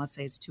is, and let's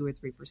say it's 2 or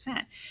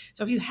 3%.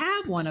 So, if you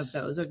have one of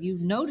those, or if you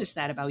notice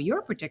that about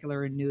your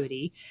particular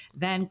annuity,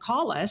 then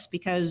call us,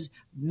 because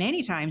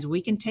many times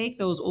we can take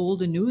those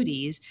old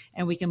annuities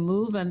and we can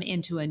move them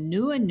into a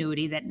new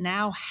annuity that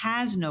now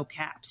has no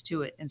caps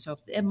to it. And so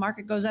if the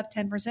market goes up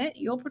 10%,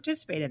 you'll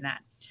participate in that.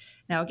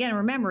 Now, again,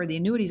 remember, the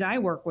annuities I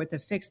work with, the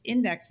fixed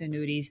index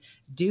annuities,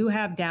 do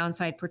have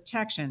downside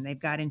protection. They've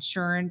got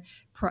insured,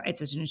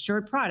 it's an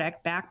insured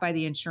product backed by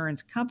the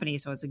insurance company.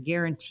 So it's a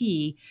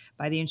guarantee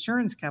by the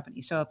insurance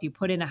company. So if you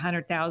put in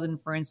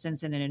 $100,000, for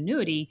instance, in an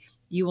annuity,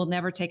 you will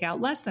never take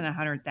out less than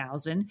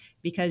 $100,000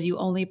 because you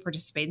only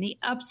participate in the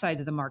upsides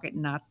of the market,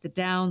 not the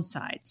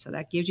downside. So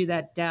that gives you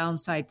that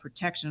downside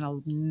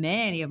protection.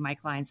 Many of my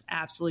clients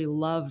absolutely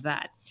love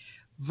that.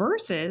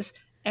 Versus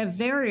a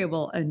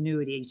variable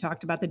annuity. You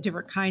talked about the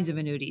different kinds of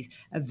annuities.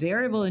 A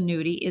variable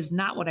annuity is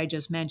not what I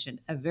just mentioned.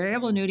 A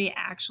variable annuity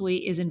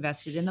actually is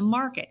invested in the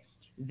market.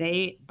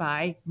 They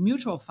buy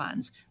mutual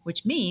funds,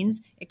 which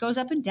means it goes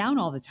up and down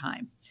all the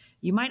time.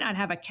 You might not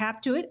have a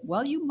cap to it.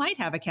 Well, you might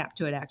have a cap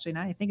to it, actually.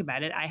 Now that I think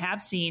about it, I have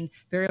seen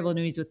variable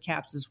annuities with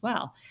caps as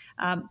well.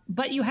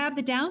 But you have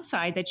the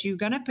downside that you're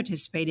going to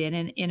participate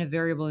in a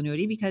variable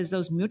annuity, because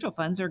those mutual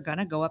funds are going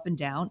to go up and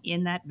down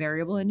in that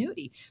variable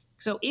annuity.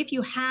 So if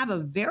you have a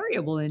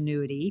variable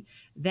annuity,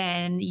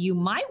 then you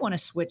might want to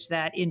switch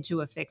that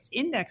into a fixed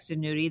index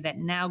annuity that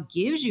now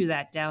gives you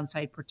that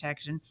downside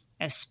protection,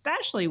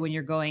 especially when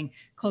you're going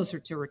closer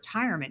to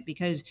retirement,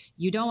 because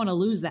you don't want to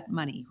lose that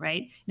money,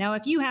 right? Now,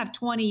 if you have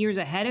 20 years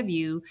ahead of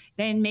you,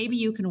 then maybe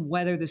you can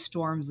weather the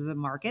storms of the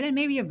market, and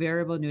maybe a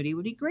variable annuity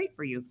would be great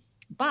for you.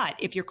 But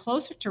if you're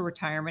closer to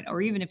retirement,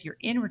 or even if you're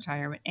in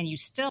retirement and you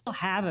still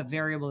have a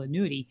variable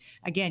annuity,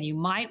 again, you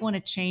might want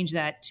to change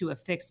that to a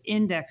fixed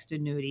indexed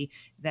annuity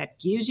that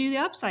gives you the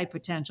upside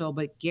potential,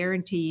 but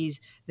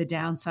guarantees the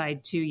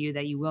downside to you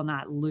that you will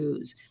not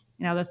lose.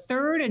 Now, the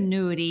third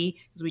annuity,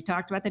 as we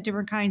talked about the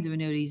different kinds of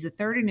annuities, the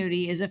third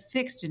annuity is a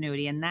fixed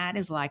annuity, and that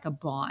is like a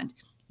bond.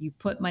 You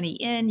put money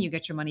in, you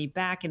get your money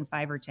back in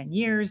 5 or 10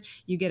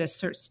 years, you get a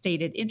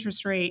stated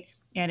interest rate,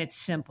 and it's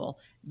simple.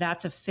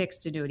 That's a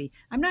fixed annuity.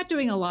 I'm not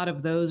doing a lot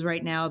of those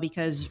right now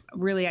because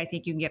really I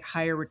think you can get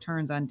higher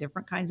returns on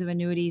different kinds of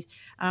annuities.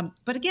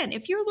 But again,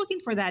 if you're looking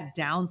for that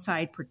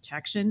downside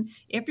protection,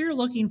 if you're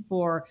looking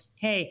for,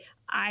 hey,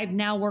 I've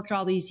now worked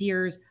all these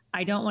years,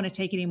 I don't want to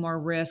take any more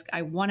risk,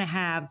 I want to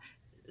have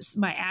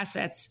my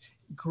assets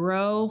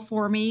grow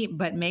for me,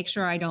 but make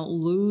sure I don't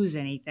lose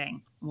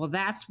anything. Well,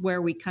 that's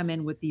where we come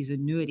in with these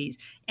annuities.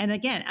 And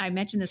again, I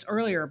mentioned this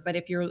earlier, but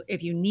if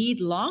you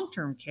need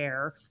long-term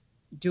care,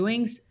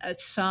 doing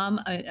some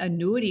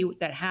annuity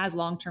that has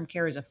long-term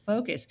care as a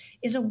focus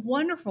is a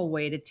wonderful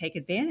way to take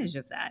advantage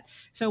of that.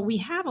 So we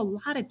have a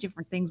lot of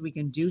different things we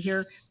can do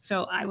here.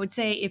 So I would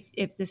say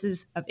if this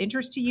is of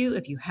interest to you,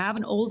 if you have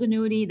an old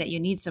annuity that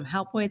you need some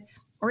help with,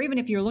 or even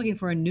if you're looking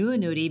for a new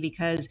annuity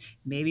because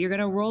maybe you're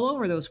going to roll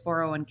over those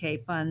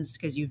 401k funds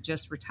because you've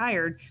just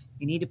retired,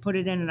 you need to put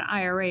it in an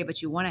IRA,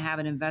 but you want to have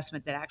an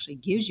investment that actually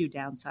gives you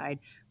downside,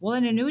 well,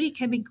 an annuity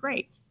can be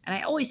great. And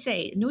I always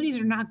say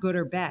annuities are not good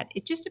or bad.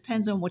 It just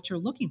depends on what you're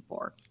looking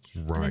for.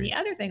 Right. And then the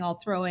other thing I'll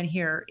throw in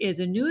here is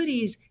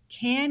annuities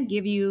can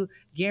give you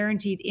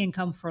guaranteed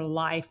income for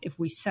life if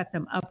we set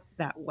them up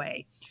that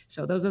way.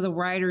 So those are the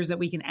riders that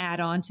we can add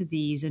on to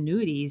these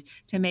annuities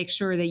to make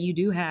sure that you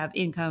do have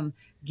income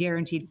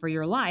guaranteed for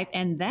your life.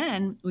 And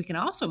then we can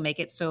also make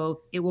it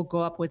so it will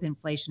go up with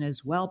inflation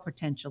as well,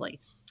 potentially.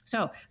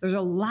 So there's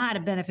a lot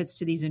of benefits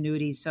to these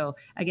annuities. So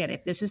again,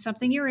 if this is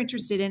something you're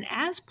interested in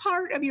as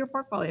part of your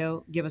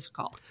portfolio, give us a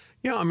call.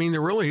 Yeah, I mean, there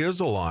really is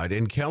a lot,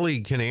 and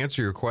Kelly can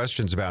answer your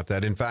questions about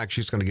that. In fact,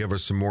 she's going to give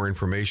us some more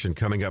information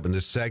coming up in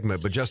this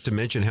segment. But just to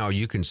mention how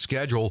you can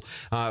schedule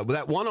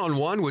that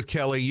one-on-one with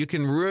Kelly, you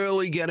can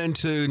really get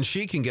into, and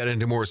she can get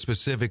into more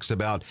specifics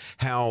about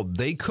how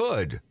they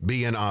could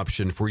be an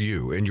option for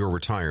you in your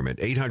retirement.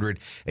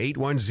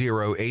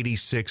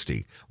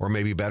 800-810-8060, or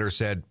maybe better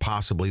said,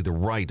 possibly the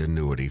right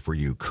annuity for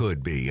you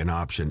could be an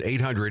option.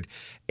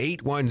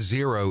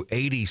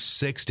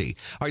 800-810-8060.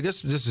 All right,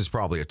 this is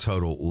probably a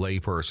total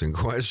layperson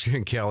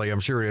question, Kelly,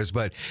 I'm sure it is,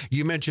 but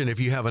you mentioned if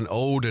you have an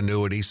old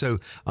annuity, so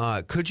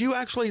could you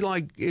actually,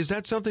 is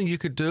that something you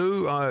could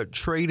do,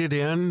 trade it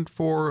in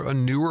for a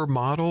newer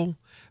model?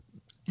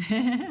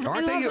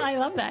 I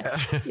love that.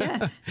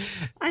 Yeah,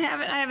 I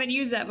haven't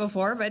used that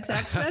before, but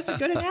that's a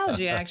good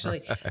analogy,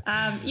 actually.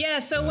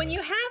 So when you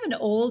have an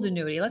old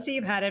annuity, let's say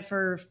you've had it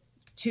for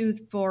 2,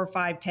 4,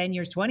 5, 10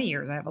 years, 20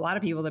 years. I have a lot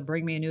of people that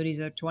bring me annuities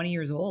that are 20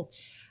 years old.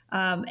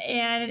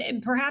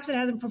 And perhaps it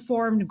hasn't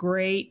performed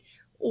great,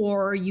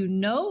 or you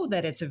know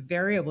that it's a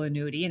variable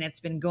annuity and it's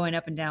been going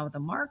up and down with the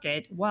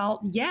market,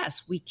 well,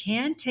 yes, we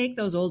can take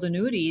those old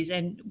annuities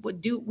and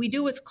we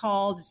do what's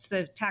called, it's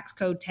the tax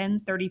code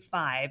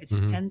 1035. It's a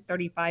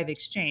 1035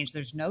 exchange.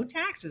 There's no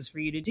taxes for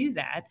you to do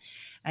that.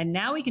 And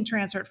now we can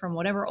transfer it from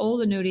whatever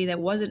old annuity that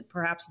wasn't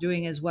perhaps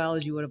doing as well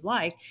as you would have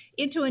liked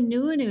into a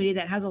new annuity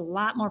that has a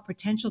lot more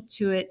potential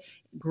to it,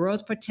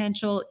 growth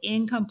potential,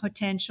 income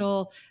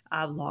potential,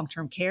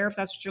 long-term care, if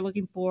that's what you're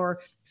looking for.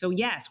 So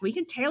yes, we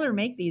can tailor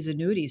make these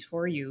annuities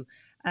for you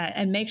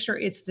and make sure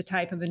it's the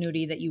type of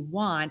annuity that you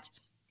want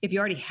if you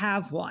already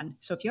have one.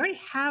 So if you already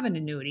have an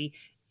annuity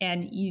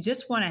and you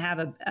just want to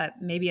have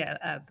maybe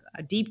a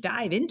deep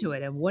dive into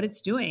it and what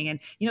it's doing. And,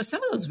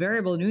 some of those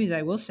variable annuities,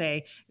 I will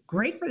say,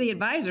 great for the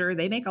advisor.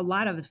 They make a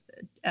lot of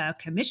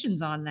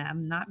commissions on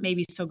them, not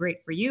maybe so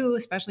great for you,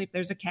 especially if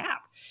there's a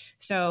cap.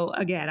 So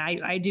again,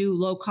 I do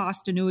low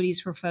cost annuities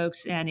for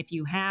folks. And if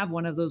you have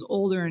one of those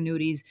older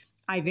annuities,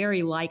 I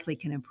very likely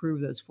can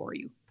improve those for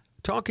you.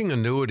 Talking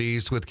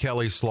annuities with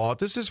Kelly Sloth.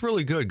 This is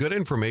really good. Good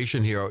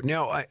information here.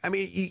 Now, I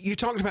mean, you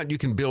talked about you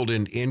can build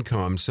in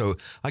income. So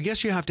I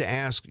guess you have to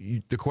ask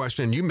the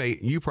question.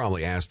 You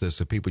probably ask this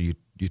of people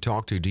you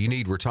talk to. Do you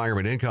need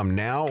retirement income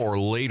now or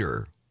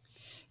later?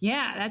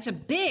 Yeah, that's a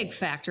big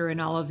factor in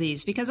all of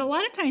these because a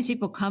lot of times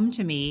people come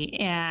to me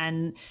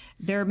and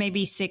they're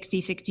maybe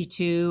 60,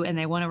 62 and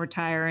they want to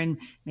retire in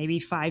maybe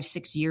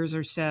 5-6 years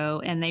or so.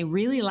 And they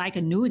really like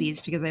annuities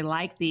because they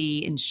like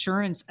the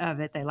insurance of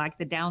it. They like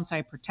the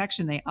downside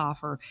protection they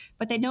offer,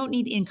 but they don't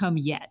need income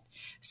yet.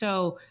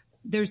 So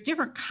there's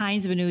different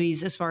kinds of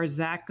annuities as far as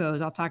that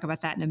goes. I'll talk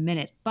about that in a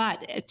minute.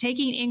 But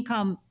taking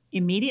income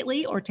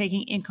immediately or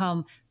taking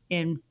income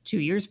in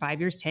 2 years, 5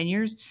 years, 10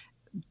 years,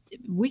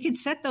 we can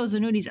set those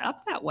annuities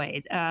up that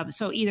way.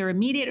 So either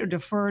immediate or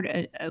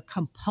deferred, a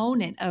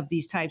component of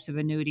these types of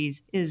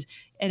annuities is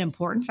an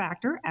important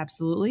factor,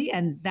 absolutely.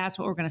 And that's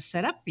what we're going to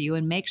set up for you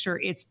and make sure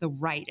it's the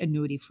right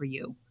annuity for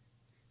you.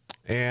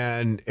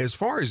 And as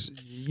far as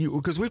you,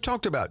 because we've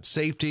talked about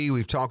safety,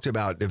 we've talked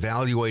about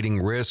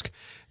evaluating risk.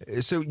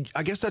 So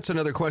I guess that's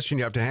another question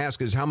you have to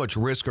ask is how much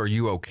risk are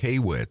you okay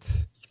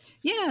with?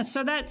 Yeah,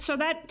 so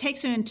that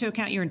takes into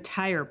account your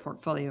entire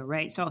portfolio,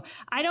 right? So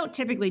I don't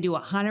typically do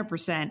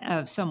 100%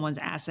 of someone's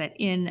asset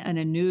in an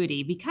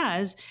annuity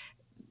because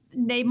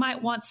they might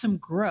want some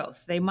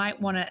growth. They might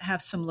want to have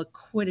some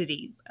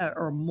liquidity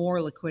or more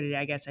liquidity,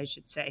 I guess I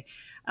should say.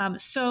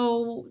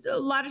 So a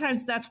lot of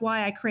times that's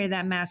why I created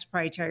that mass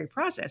proprietary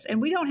process. And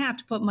we don't have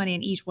to put money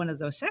in each one of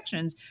those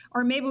sections,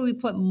 or maybe we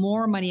put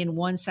more money in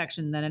one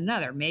section than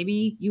another.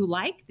 Maybe you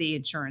like the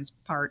insurance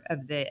part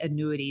of the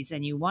annuities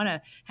and you want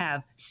to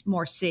have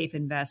more safe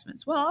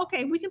investments. Well,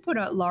 okay, we can put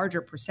a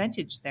larger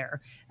percentage there,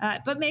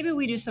 but maybe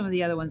we do some of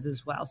the other ones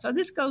as well. So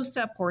this goes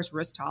to, of course,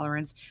 risk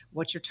tolerance.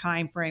 What's your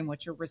time frame?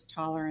 What's your risk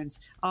tolerance,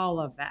 all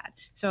of that.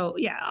 So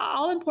yeah,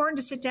 all important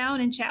to sit down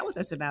and chat with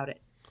us about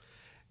it.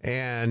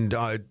 And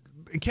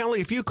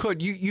Kelly, if you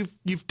could,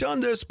 you've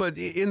done this, but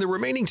in the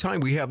remaining time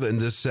we have in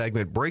this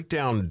segment, break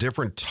down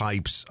different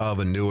types of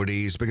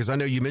annuities, because I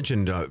know you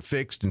mentioned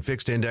fixed and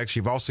fixed index.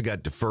 You've also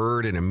got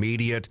deferred and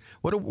immediate.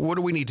 What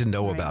do we need to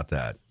know about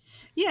that?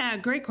 Yeah,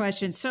 great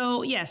question.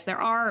 So yes, there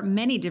are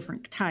many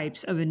different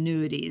types of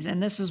annuities,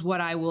 and this is what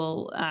I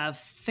will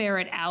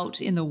ferret out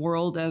in the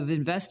world of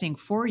investing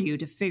for you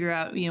to figure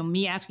out,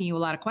 me asking you a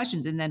lot of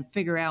questions and then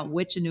figure out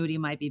which annuity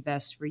might be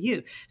best for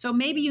you. So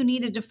maybe you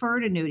need a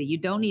deferred annuity. You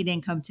don't need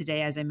income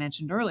today, as I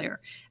mentioned earlier.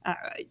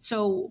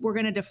 So we're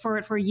going to defer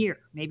it for a year,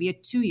 maybe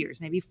 2 years,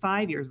 maybe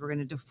 5 years. We're going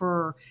to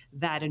defer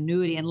that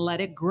annuity and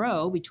let it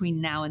grow between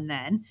now and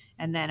then.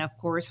 And then, of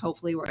course,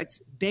 hopefully where it's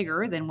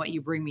bigger than what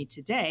you bring me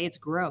today, it's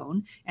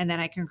grown. And then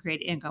I can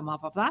create income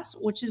off of that,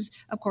 which is,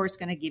 of course,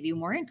 going to give you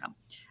more income.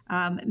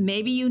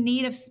 Maybe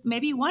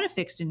you want a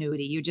fixed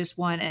annuity. You just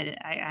want,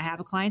 I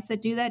have clients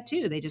that do that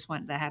too. They just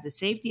want to have the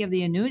safety of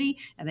the annuity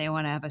and they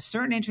want to have a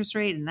certain interest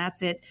rate and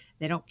that's it.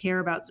 They don't care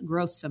about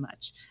growth so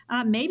much.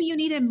 Maybe you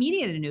need an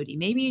immediate annuity.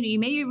 Maybe you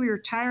may be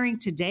retiring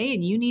today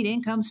and you need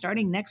income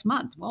starting next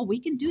month. Well, we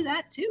can do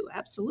that too.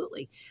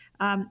 Absolutely.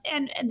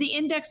 And the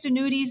indexed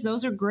annuities,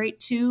 those are great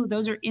too.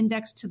 Those are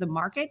indexed to the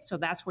market. So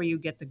that's where you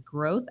get the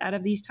growth out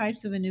of these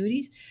types of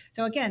annuities.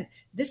 So again,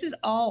 this is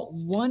all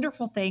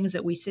wonderful things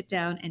that we sit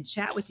down and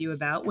chat with you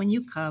about when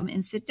you come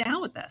and sit down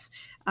with us.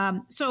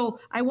 So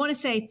I want to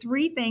say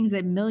 3 things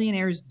that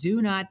millionaires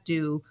do not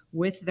do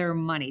with their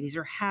money. These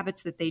are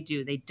habits that they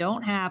do. They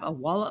don't have a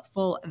wallet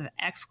full of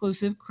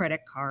exclusive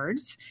credit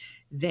cards.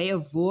 They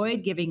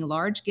avoid giving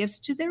large gifts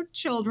to their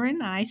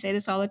children. I say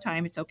this all the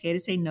time. It's okay to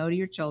say no to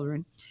your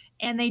children.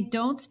 And they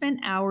don't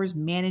spend hours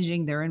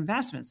managing their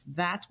investments.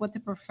 That's what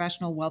the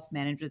professional wealth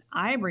management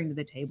I bring to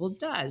the table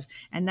does.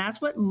 And that's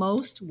what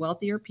most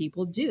wealthier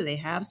people do. They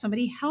have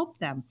somebody help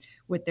them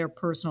with their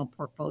personal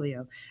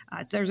portfolio.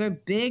 So there's a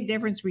big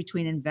difference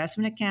between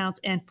investment accounts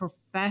and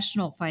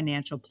professional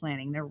financial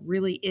planning. There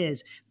really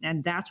is.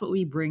 And that's what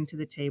we bring to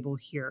the table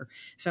here.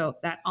 So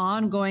that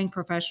ongoing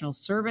professional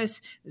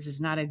service, this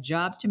is not a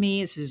job to me.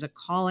 This is a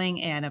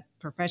calling and a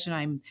profession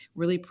I'm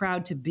really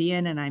proud to be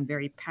in, and I'm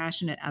very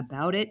passionate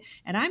about it.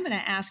 And I'm going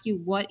to ask you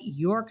what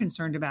you're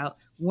concerned about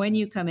when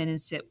you come in and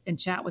sit and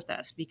chat with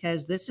us,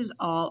 because this is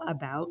all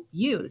about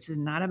you. This is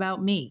not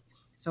about me.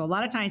 So a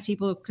lot of times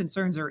people's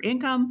concerns are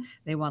income,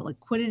 they want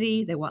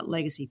liquidity, they want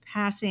legacy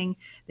passing,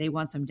 they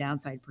want some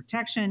downside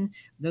protection.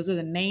 Those are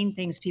the main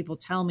things people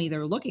tell me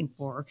they're looking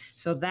for.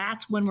 So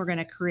that's when we're going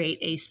to create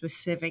a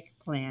specific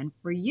plan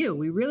for you.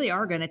 We really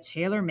are going to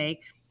tailor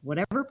make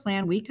whatever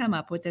plan we come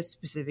up with is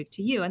specific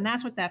to you. And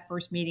that's what that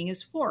first meeting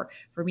is for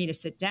me to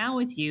sit down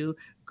with you,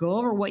 go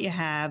over what you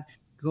have,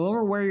 go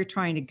over where you're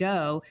trying to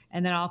go,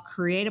 and then I'll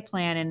create a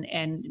plan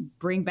and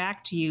bring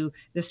back to you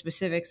the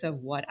specifics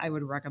of what I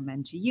would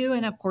recommend to you.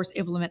 And of course,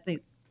 implement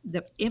the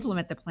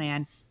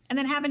plan, and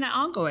then having an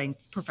ongoing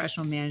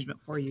professional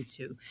management for you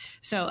too.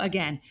 So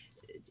again,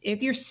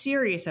 if you're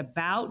serious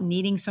about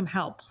needing some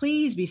help,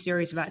 please be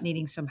serious about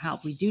needing some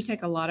help. We do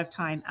take a lot of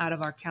time out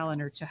of our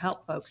calendar to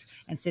help folks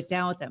and sit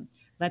down with them.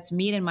 Let's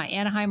meet in my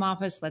Anaheim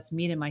office. Let's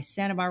meet in my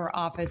Santa Barbara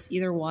office,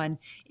 either one,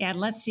 and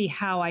let's see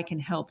how I can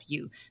help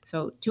you.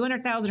 So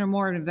 $200,000 or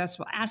more in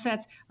investable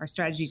assets. Our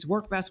strategies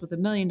work best with $1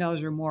 million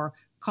or more.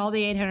 Call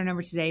the 800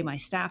 number today. My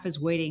staff is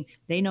waiting.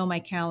 They know my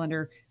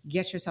calendar.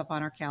 Get yourself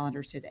on our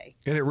calendar today.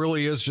 And it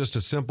really is just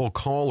a simple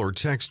call or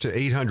text to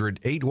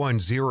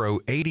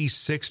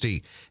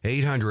 800-810-8060,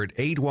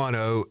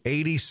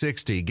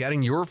 800-810-8060,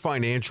 getting your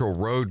financial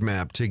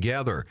roadmap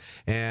together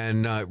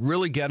and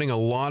really getting a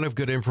lot of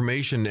good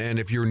information. And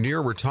if you're near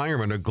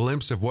retirement, a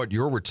glimpse of what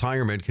your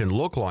retirement can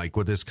look like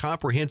with this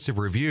comprehensive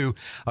review,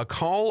 a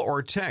call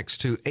or text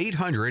to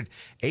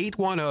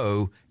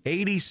 800-810-8060.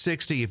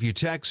 8060. If you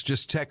text,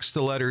 just text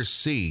the letters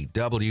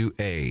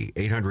CWA,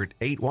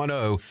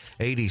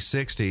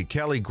 800-810-8060.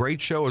 Kelly,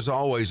 great show as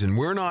always, and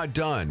we're not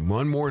done.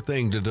 One more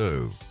thing to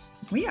do.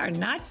 We are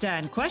not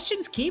done.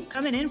 Questions keep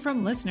coming in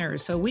from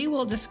listeners, so we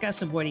will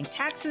discuss avoiding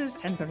taxes,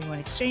 1031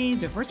 exchange,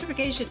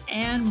 diversification,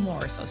 and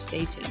more, so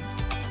stay tuned.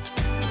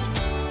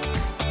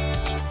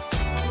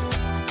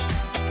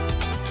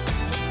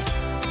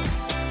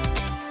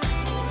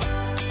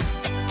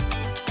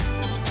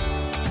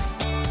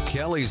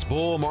 Kelly's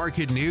Bull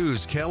Market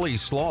News, Kelly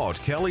Slaught.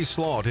 Kelly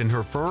Slaught and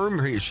her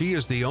firm, she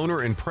is the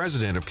owner and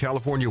president of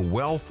California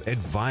Wealth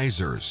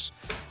Advisors,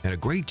 and a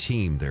great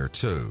team there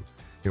too.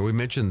 You know, we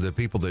mentioned the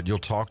people that you'll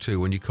talk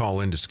to when you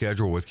call in to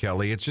schedule with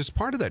Kelly. It's just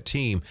part of that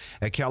team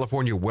at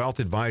California Wealth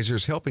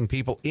Advisors, helping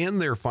people in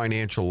their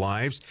financial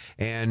lives.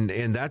 And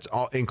that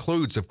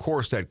includes, of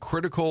course, that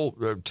critical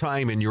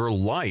time in your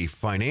life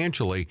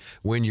financially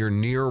when you're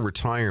near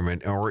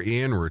retirement or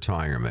in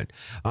retirement.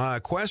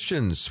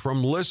 Questions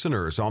from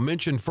listeners. I'll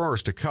mention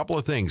first a couple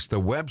of things. The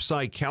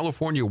website,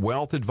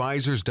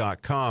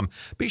 CaliforniaWealthAdvisors.com.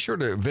 Be sure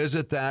to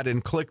visit that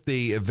and click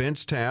the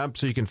events tab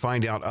so you can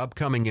find out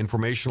upcoming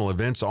informational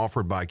events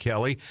offered by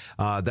Kelly.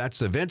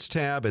 That's events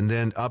tab and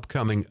then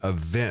upcoming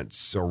events.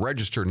 So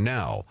register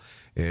now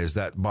is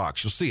that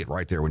box. You'll see it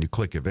right there when you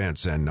click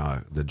events and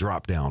the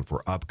drop down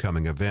for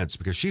upcoming events,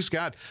 because she's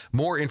got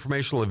more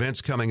informational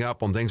events coming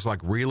up on things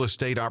like real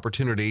estate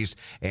opportunities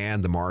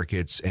and the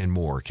markets and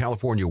more.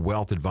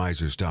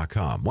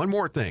 CaliforniaWealthAdvisors.com. One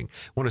more thing.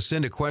 Want to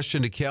send a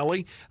question to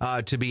Kelly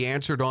to be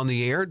answered on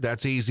the air?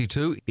 That's easy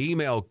too.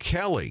 Email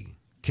Kelly,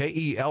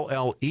 Kelley,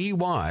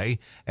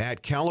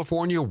 at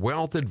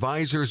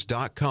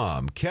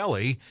CaliforniaWealthAdvisors.com.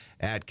 Kelly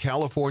at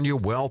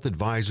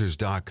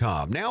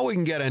CaliforniaWealthAdvisors.com. Now we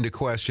can get into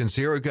questions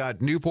here. We've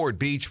got Newport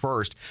Beach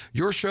first.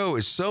 Your show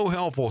is so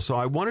helpful, so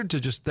I wanted to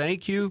just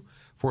thank you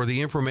for the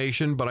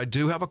information, but I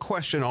do have a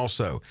question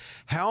also.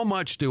 How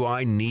much do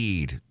I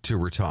need to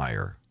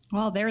retire?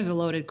 Well, there's a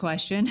loaded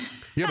question.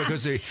 Yeah,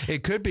 because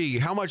it could be,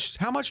 how much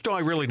do I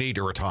really need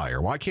to retire?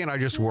 Why can't I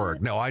just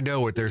work? No, I know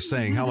what they're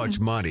saying. How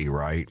much money,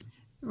 right?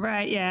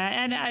 Right.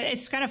 Yeah. And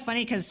it's kind of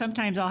funny because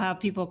sometimes I'll have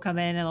people come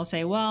in and they'll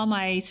say, well,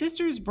 my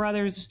sister's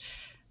brother's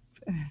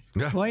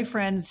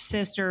boyfriend's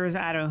sisters,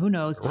 I don't know, who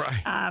knows,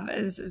 right.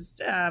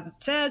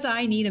 Says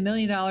I need $1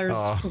 million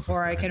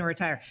before I can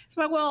retire.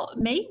 So, well,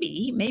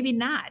 maybe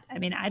not. I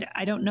mean,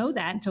 I don't know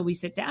that until we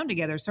sit down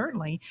together,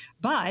 certainly.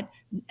 But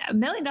 $1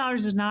 million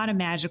is not a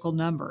magical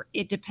number.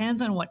 It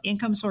depends on what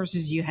income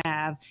sources you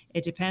have.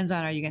 It depends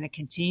on, are you going to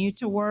continue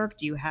to work?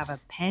 Do you have a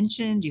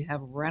pension? Do you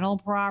have rental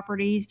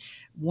properties?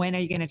 When are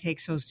you going to take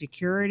Social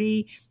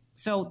Security?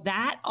 So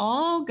that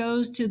all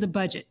goes to the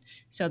budget.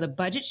 So the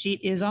budget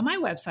sheet is on my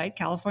website,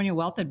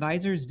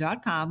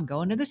 CaliforniaWealthAdvisors.com.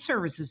 Go into the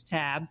services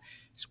tab,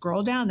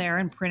 scroll down there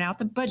and print out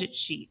the budget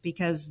sheet,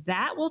 because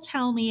that will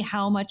tell me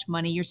how much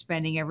money you're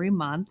spending every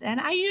month. And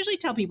I usually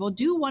tell people,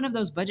 do one of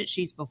those budget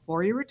sheets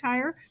before you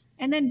retire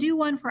and then do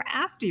one for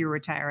after you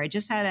retire. I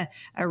just had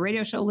a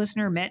radio show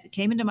listener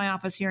came into my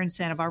office here in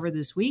Santa Barbara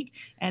this week,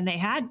 and they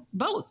had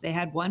both. They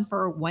had one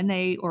for when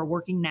they are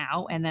working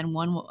now, and then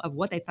one of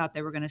what they thought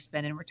they were going to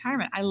spend in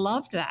retirement. I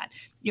loved that.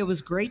 It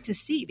was great to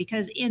see,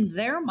 because in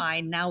their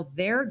mind, now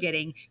they're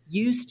getting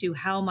used to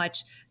how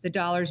much the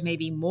dollars may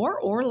be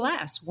more or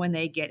less when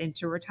they get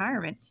into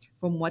retirement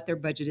from what their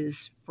budget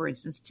is, for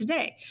instance,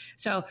 today.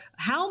 So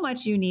how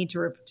much you need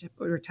to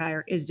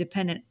retire is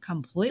dependent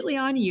completely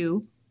on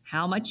you,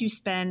 how much you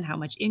spend, how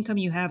much income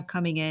you have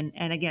coming in.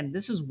 And again,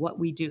 this is what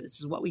we do. This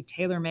is what we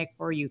tailor make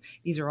for you.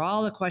 These are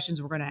all the questions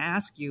we're going to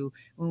ask you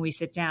when we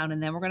sit down,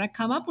 and then we're going to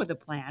come up with a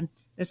plan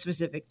that's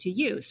specific to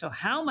you. So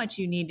how much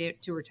you need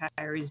to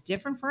retire is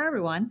different for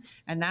everyone.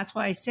 And that's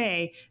why I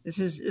say this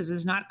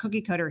is not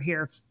cookie cutter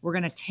here. We're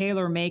going to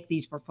tailor make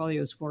these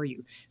portfolios for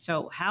you.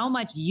 So how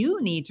much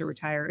you need to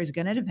retire is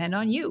going to depend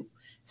on you.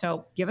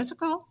 So give us a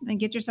call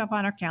and get yourself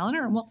on our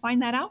calendar, and we'll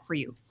find that out for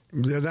you.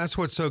 That's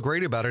what's so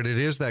great about it. It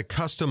is that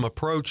custom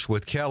approach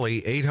with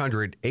Kelly.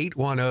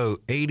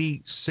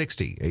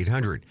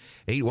 800-810-8060.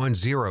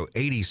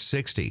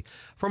 800-810-8060.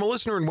 From a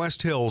listener in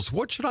West Hills,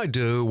 what should I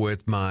do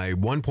with my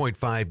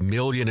 $1.5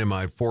 million in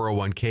my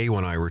 401k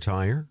when I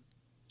retire?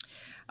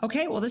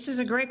 Okay, well, this is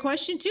a great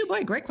question too.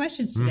 Boy, great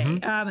questions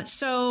today.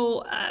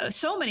 So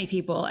many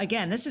people,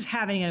 again, this is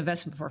having an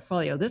investment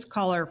portfolio. This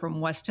caller from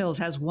West Hills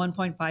has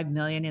 $1.5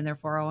 million in their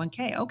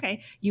 401k.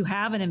 Okay, you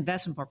have an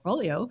investment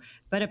portfolio,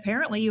 but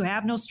apparently you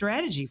have no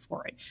strategy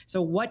for it.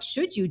 So what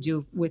should you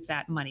do with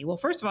that money? Well,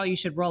 first of all, you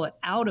should roll it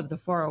out of the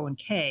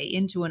 401k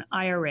into an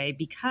IRA,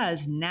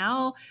 because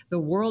now the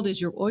world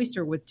is your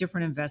oyster with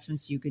different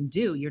investments you can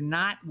do. You're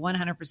not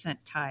 100%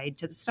 tied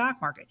to the stock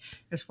market,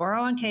 because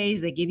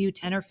 401ks, they give you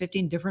 10 or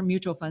 15 different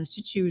mutual funds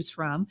to choose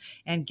from.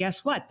 And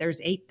guess what?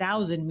 There's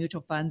 8,000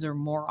 mutual funds or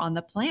more on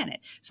the planet.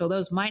 So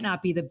those might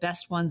not be the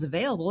best ones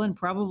available, and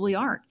probably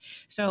aren't.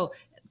 So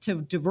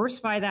to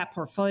diversify that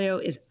portfolio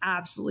is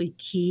absolutely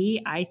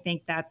key. I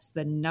think that's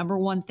the number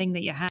one thing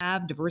that you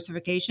have,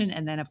 diversification.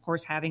 And then, of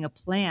course, having a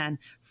plan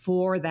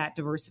for that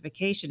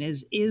diversification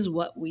is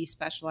what we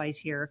specialize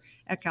here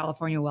at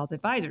California Wealth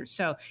Advisors.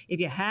 So if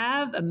you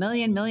have $1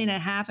 million, $1.5 million in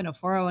a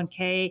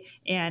 401k,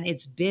 and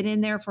it's been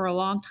in there for a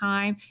long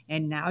time,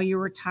 and now you're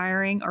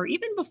retiring, or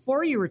even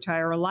before you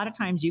retire, a lot of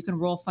times you can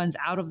roll funds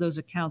out of those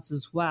accounts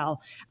as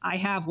well. I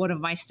have one of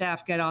my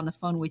staff get on the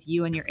phone with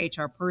you and your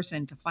HR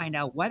person to find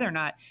out whether or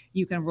not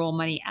you can roll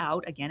money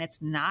out. Again, it's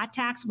not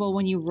taxable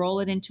when you roll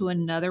it into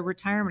another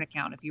retirement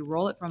account. If you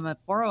roll it from a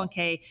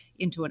 401k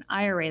into an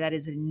IRA, that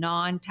is a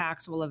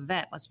non-taxable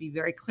event. Let's be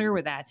very clear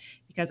with that,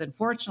 because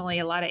unfortunately,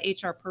 a lot of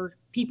HR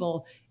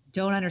people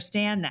don't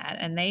understand that.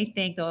 And they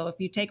think, though, if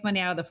you take money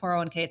out of the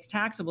 401k, it's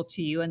taxable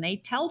to you. And they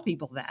tell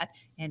people that.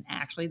 And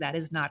actually, that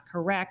is not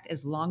correct,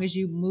 as long as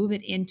you move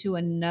it into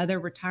another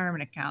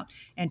retirement account.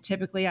 And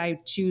typically, I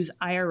choose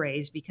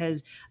IRAs,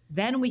 because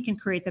then we can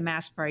create the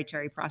mass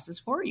proprietary process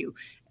for you.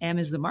 M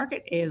is the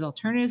market, A is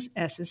alternatives,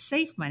 S is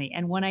safe money.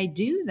 And when I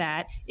do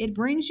that, it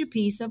brings you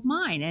peace of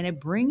mind, and it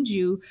brings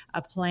you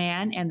a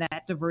plan and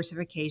that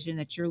diversification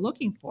that you're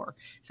looking for.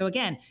 So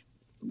again,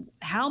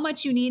 how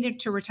much you need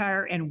to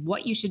retire and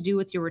what you should do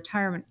with your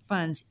retirement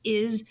funds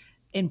is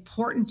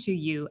important to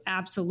you.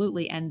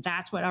 Absolutely. And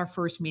that's what our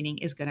first meeting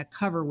is going to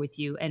cover with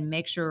you, and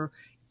make sure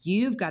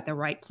you've got the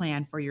right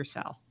plan for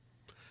yourself.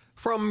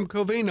 From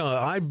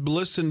Covina, I've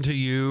listened to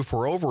you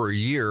for over a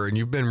year, and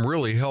you've been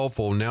really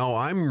helpful. Now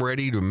I'm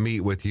ready to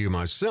meet with you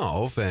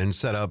myself and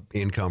set up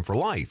Income for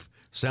Life.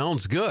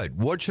 Sounds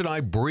good. What should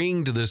I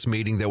bring to this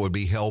meeting that would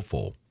be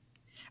helpful?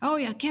 Oh,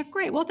 yeah.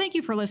 Great. Well, thank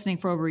you for listening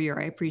for over a year.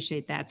 I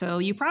appreciate that. So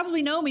you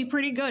probably know me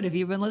pretty good if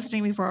you've been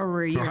listening to me for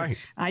over a year. Right.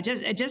 I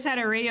just had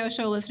a radio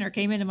show listener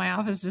came into my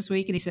office this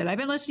week, and he said, I've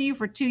been listening to you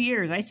for 2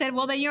 years. I said,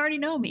 well, then you already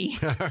know me.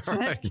 So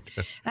that's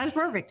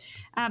perfect.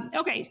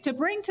 Okay. To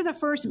bring to the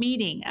first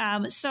meeting.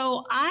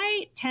 So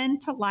I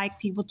tend to like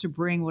people to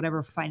bring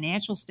whatever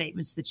financial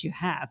statements that you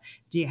have.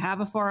 Do you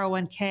have a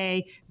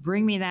 401k?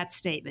 Bring me that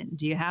statement.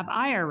 Do you have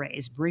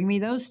IRAs? Bring me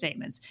those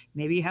statements.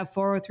 Maybe you have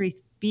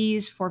 403Bs,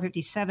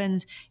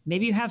 457s.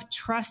 Maybe you have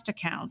trust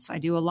accounts. I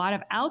do a lot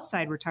of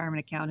outside retirement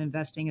account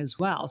investing as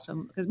well. So,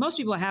 because most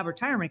people have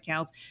retirement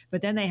accounts,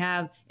 but then they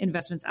have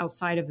investments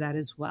outside of that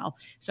as well.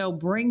 So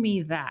bring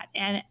me that.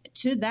 And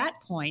to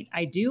that point,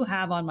 I do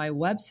have on my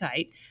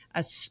website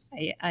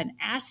an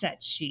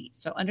asset sheet.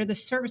 So under the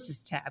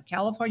services tab,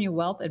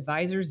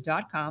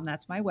 CaliforniaWealthAdvisors.com,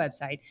 that's my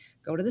website.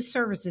 Go to the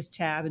services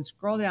tab and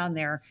scroll down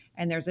there,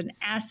 and there's an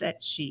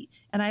asset sheet.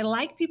 And I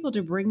like people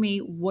to bring me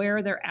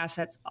where their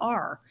assets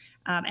are.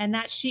 And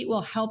that sheet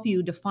will help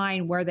you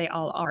define where they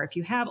all are. If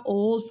you have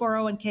old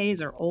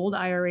 401ks or old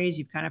IRAs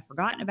you've kind of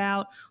forgotten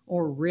about,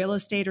 or real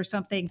estate or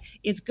something,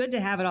 it's good to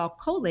have it all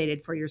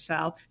collated for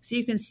yourself so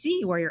you can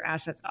see where your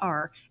assets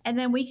are. And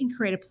then we can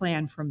create a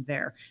plan from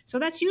there. So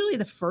that's usually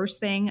the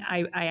first thing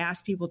I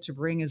ask people to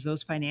bring, is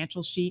those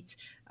financial sheets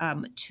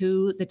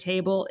to the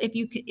table. If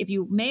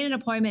you made an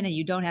appointment and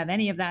you don't have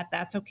any of that,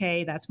 that's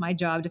okay. That's my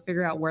job to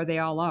figure out where they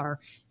all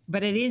are.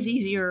 But it is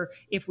easier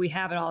if we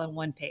have it all in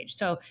one page.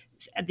 So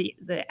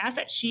the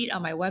asset sheet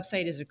on my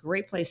website is a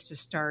great place to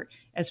start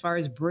as far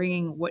as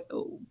bringing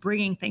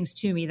things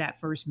to me that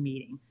first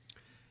meeting.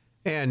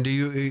 And do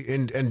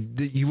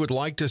you would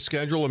like to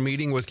schedule a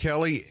meeting with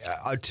Kelly?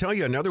 I'll tell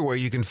you another way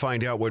you can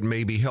find out what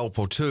may be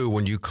helpful too.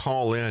 When you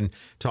call in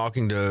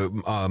talking to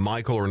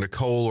Michael or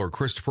Nicole or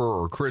Christopher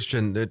or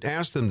Christian,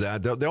 ask them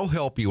that. They'll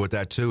help you with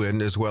that too,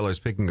 and as well as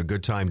picking a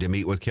good time to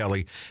meet with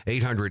Kelly.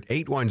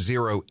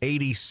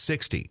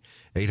 800-810-8060.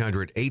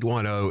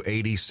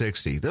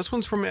 800-810-8060. This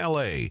one's from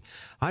LA.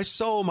 I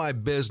sold my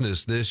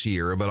business this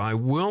year, but I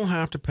will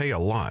have to pay a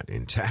lot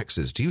in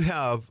taxes. Do you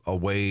have a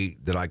way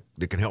that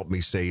can help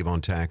me save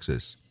on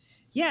taxes?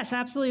 Yes,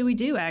 absolutely. We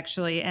do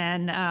actually.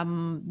 And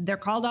they're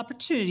called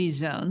opportunity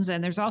zones.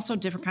 And there's also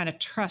different kind of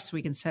trusts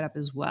we can set up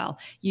as well.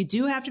 You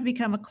do have to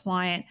become a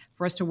client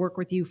for us to work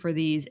with you for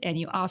these. And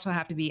you also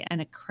have to be an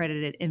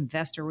accredited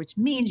investor, which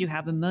means you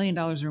have $1 million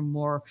or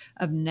more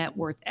of net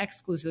worth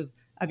exclusive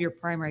of your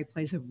primary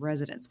place of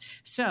residence.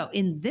 So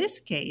in this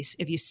case,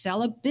 if you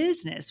sell a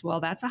business, well,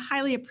 that's a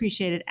highly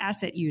appreciated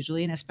asset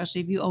usually, and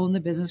especially if you own the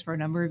business for a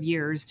number of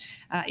years,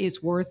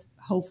 it's worth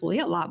hopefully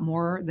a lot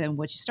more than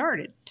what you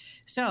started.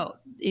 So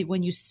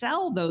when you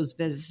sell those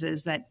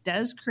businesses, that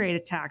does create a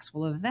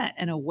taxable event.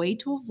 And a way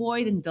to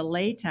avoid and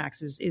delay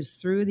taxes is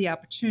through the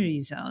opportunity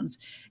zones.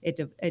 It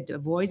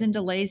avoids and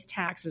delays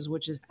taxes,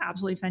 which is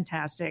absolutely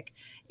fantastic.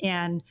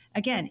 And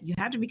again, you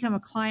have to become a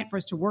client for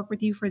us to work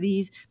with you for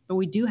these, but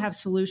we do have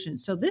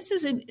solutions. So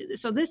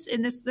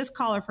this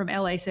caller from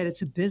LA said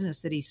it's a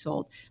business that he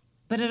sold,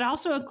 but it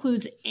also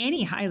includes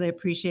any highly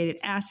appreciated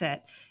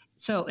asset.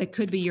 So it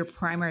could be your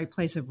primary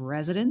place of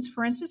residence.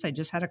 For instance, I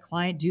just had a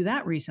client do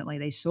that recently.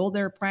 They sold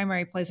their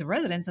primary place of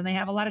residence and they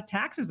have a lot of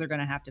taxes they're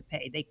going to have to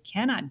pay. They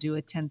cannot do a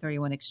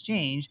 1031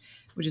 exchange,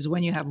 which is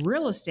when you have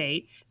real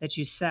estate that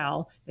you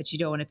sell that you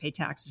don't want to pay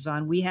taxes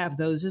on. We have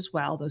those as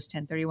well, those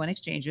 1031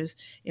 exchanges,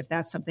 if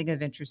that's something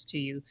of interest to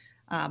you.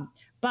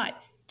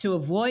 But to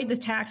avoid the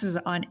taxes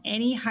on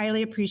any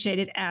highly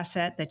appreciated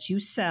asset that you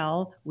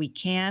sell, we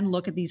can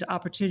look at these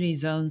opportunity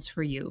zones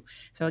for you.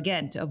 So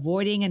again,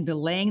 avoiding and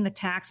delaying the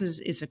taxes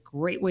is a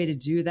great way to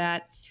do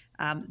that.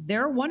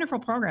 They're wonderful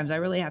programs, I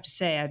really have to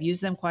say. I've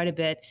used them quite a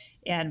bit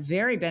and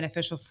very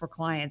beneficial for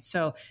clients.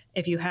 So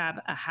if you have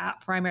a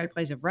primary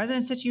place of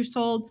residence that you've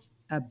sold,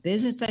 a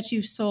business that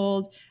you've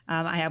sold.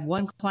 I have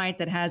one client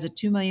that has a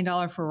 $2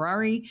 million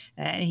Ferrari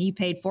and he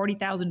paid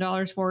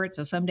 $40,000 for it.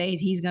 So some days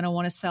he's going to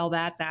want to sell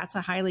that. That's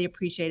a highly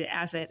appreciated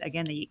asset,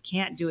 again, that you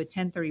can't do a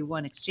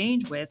 1031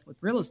 exchange with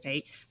real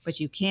estate, but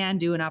you can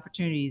do an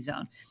opportunity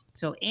zone.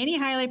 So any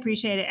highly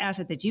appreciated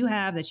asset that you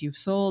have, that you've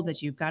sold,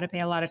 that you've got to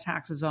pay a lot of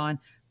taxes on,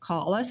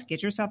 call us,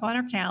 get yourself on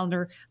our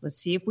calendar. Let's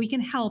see if we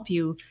can help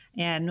you.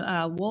 And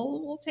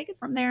we'll take it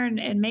from there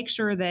and make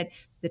sure that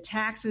the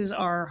taxes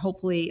are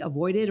hopefully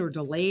avoided or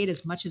delayed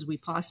as much as we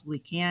possibly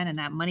can. And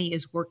that money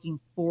is working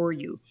for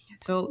you.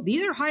 So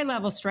these are high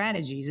level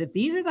strategies. If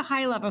these are the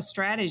high level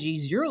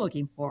strategies you're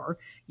looking for,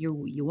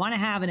 you want to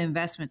have an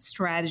investment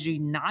strategy,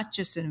 not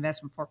just an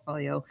investment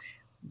portfolio.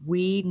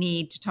 We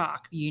need to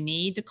talk. You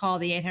need to call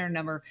the 800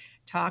 number,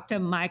 talk to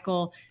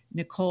Michael,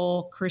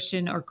 Nicole,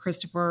 Christian, or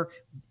Christopher.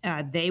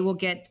 They will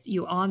get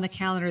you on the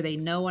calendar. They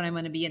know when I'm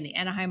going to be in the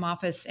Anaheim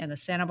office and the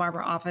Santa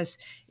Barbara office,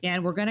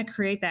 and we're going to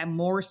create that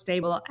more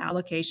stable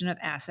allocation of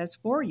assets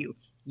for you.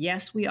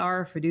 Yes, we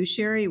are a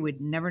fiduciary.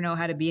 We'd never know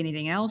how to be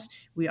anything else.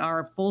 We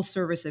are a full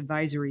service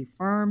advisory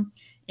firm.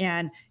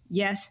 And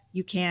yes,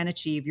 you can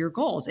achieve your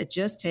goals. It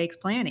just takes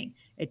planning.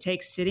 It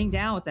takes sitting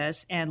down with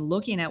us and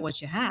looking at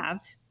what you have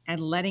and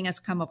letting us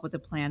come up with a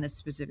plan that's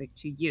specific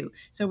to you.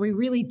 So we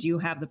really do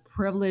have the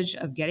privilege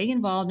of getting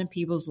involved in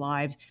people's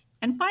lives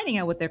and finding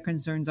out what their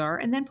concerns are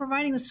and then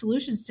providing the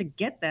solutions to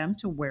get them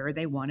to where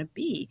they want to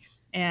be.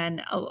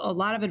 And a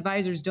lot of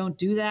advisors don't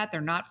do that.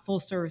 They're not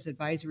full service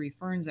advisory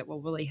firms that will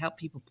really help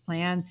people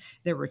plan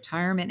their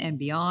retirement and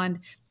beyond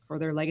for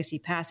their legacy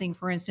passing,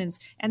 for instance.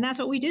 And that's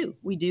what we do.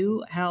 We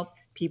do help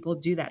people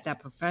do that. That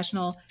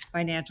professional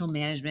financial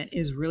management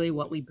is really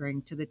what we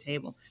bring to the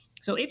table.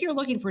 So if you're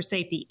looking for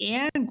safety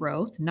and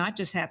growth, not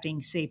just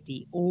having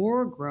safety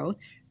or growth,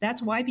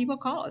 that's why people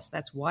call us.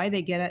 That's why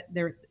they get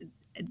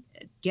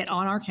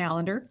on our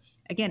calendar.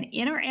 Again,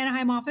 in our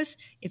Anaheim office,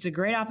 it's a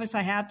great office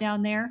I have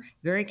down there,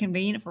 very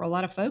convenient for a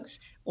lot of folks,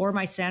 or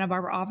my Santa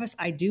Barbara office.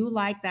 I do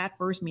like that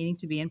first meeting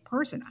to be in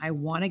person. I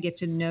want to get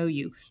to know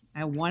you.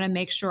 I want to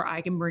make sure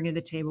I can bring to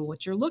the table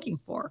what you're looking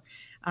for.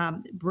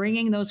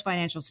 Bringing those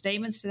financial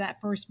statements to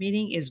that first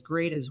meeting is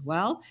great as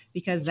well,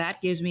 because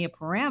that gives me a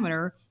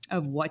parameter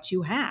of what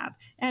you have.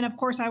 And of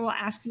course, I will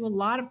ask you a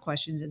lot of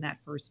questions in that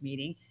first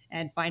meeting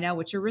and find out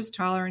what your risk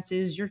tolerance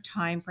is, your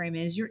time frame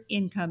is, your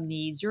income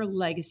needs, your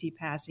legacy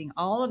passing.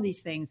 All of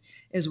these things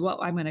is what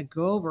I'm going to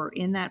go over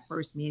in that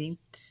first meeting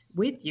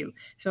with you.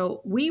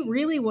 So we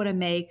really want to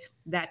make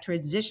that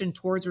transition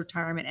towards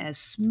retirement as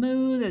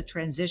smooth a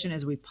transition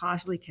as we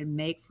possibly can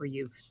make for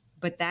you.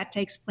 But that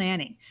takes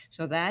planning.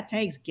 So that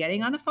takes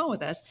getting on the phone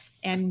with us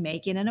and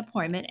making an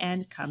appointment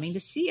and coming to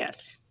see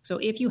us. So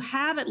if you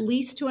have at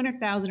least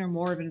 $200,000 or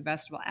more of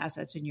investable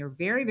assets and you're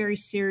very, very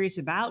serious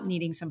about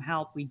needing some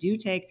help, we do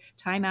take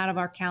time out of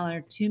our calendar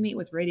to meet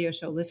with radio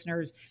show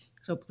listeners.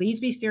 So please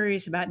be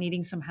serious about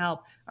needing some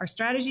help. Our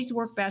strategies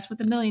work best with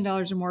 $1 million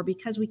or more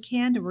because we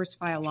can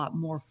diversify a lot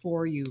more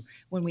for you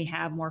when we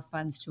have more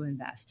funds to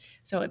invest.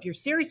 So if you're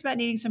serious about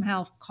needing some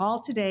help,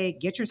 call today,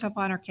 get yourself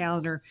on our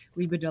calendar.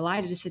 We'd be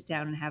delighted to sit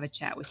down and have a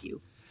chat with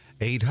you.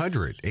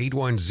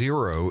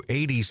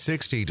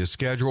 800-810-8060 to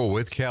schedule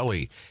with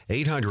Kelly.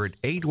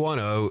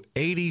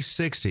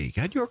 800-810-8060.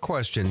 Get your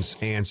questions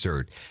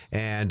answered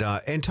and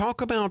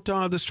talk about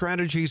the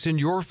strategies in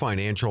your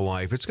financial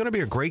life. It's going to be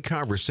a great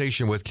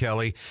conversation with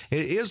Kelly.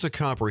 It is a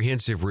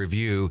comprehensive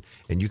review,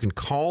 and you can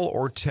call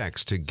or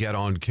text to get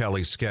on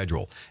Kelly's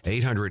schedule.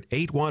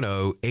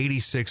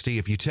 800-810-8060.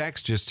 If you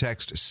text, just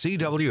text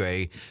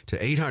CWA to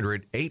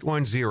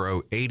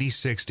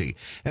 800-810-8060.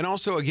 And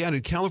also, again,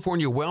 at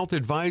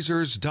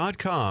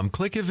CaliforniaWealthAdvisors.com,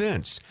 click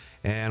events.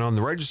 And on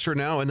the register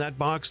now, in that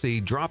box,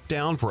 the drop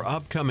down for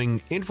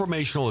upcoming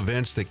informational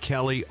events that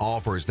Kelly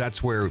offers.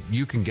 That's where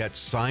you can get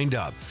signed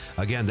up.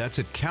 Again, that's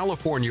at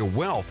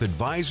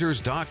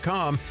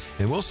CaliforniaWealthAdvisors.com.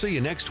 And we'll see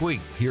you next week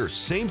here,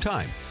 same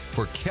time,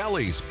 for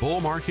Kelly's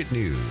Bull Market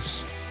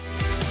News.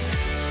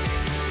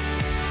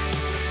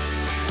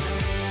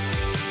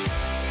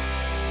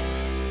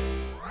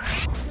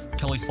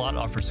 Kelly Slott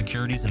offers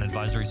securities and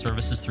advisory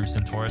services through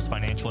Centaurus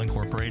Financial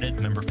Incorporated,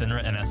 member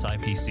FINRA and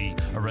SIPC,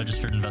 a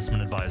registered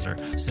investment advisor.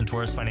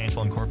 Centaurus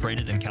Financial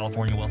Incorporated and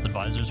California Wealth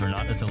Advisors are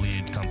not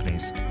affiliated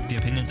companies. The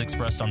opinions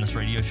expressed on this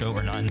radio show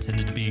are not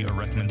intended to be a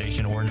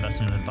recommendation or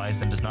investment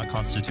advice and does not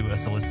constitute a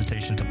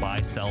solicitation to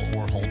buy, sell,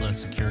 or hold a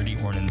security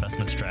or an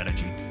investment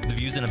strategy. The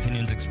views and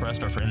opinions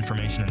expressed are for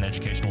information and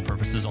educational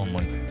purposes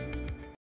only.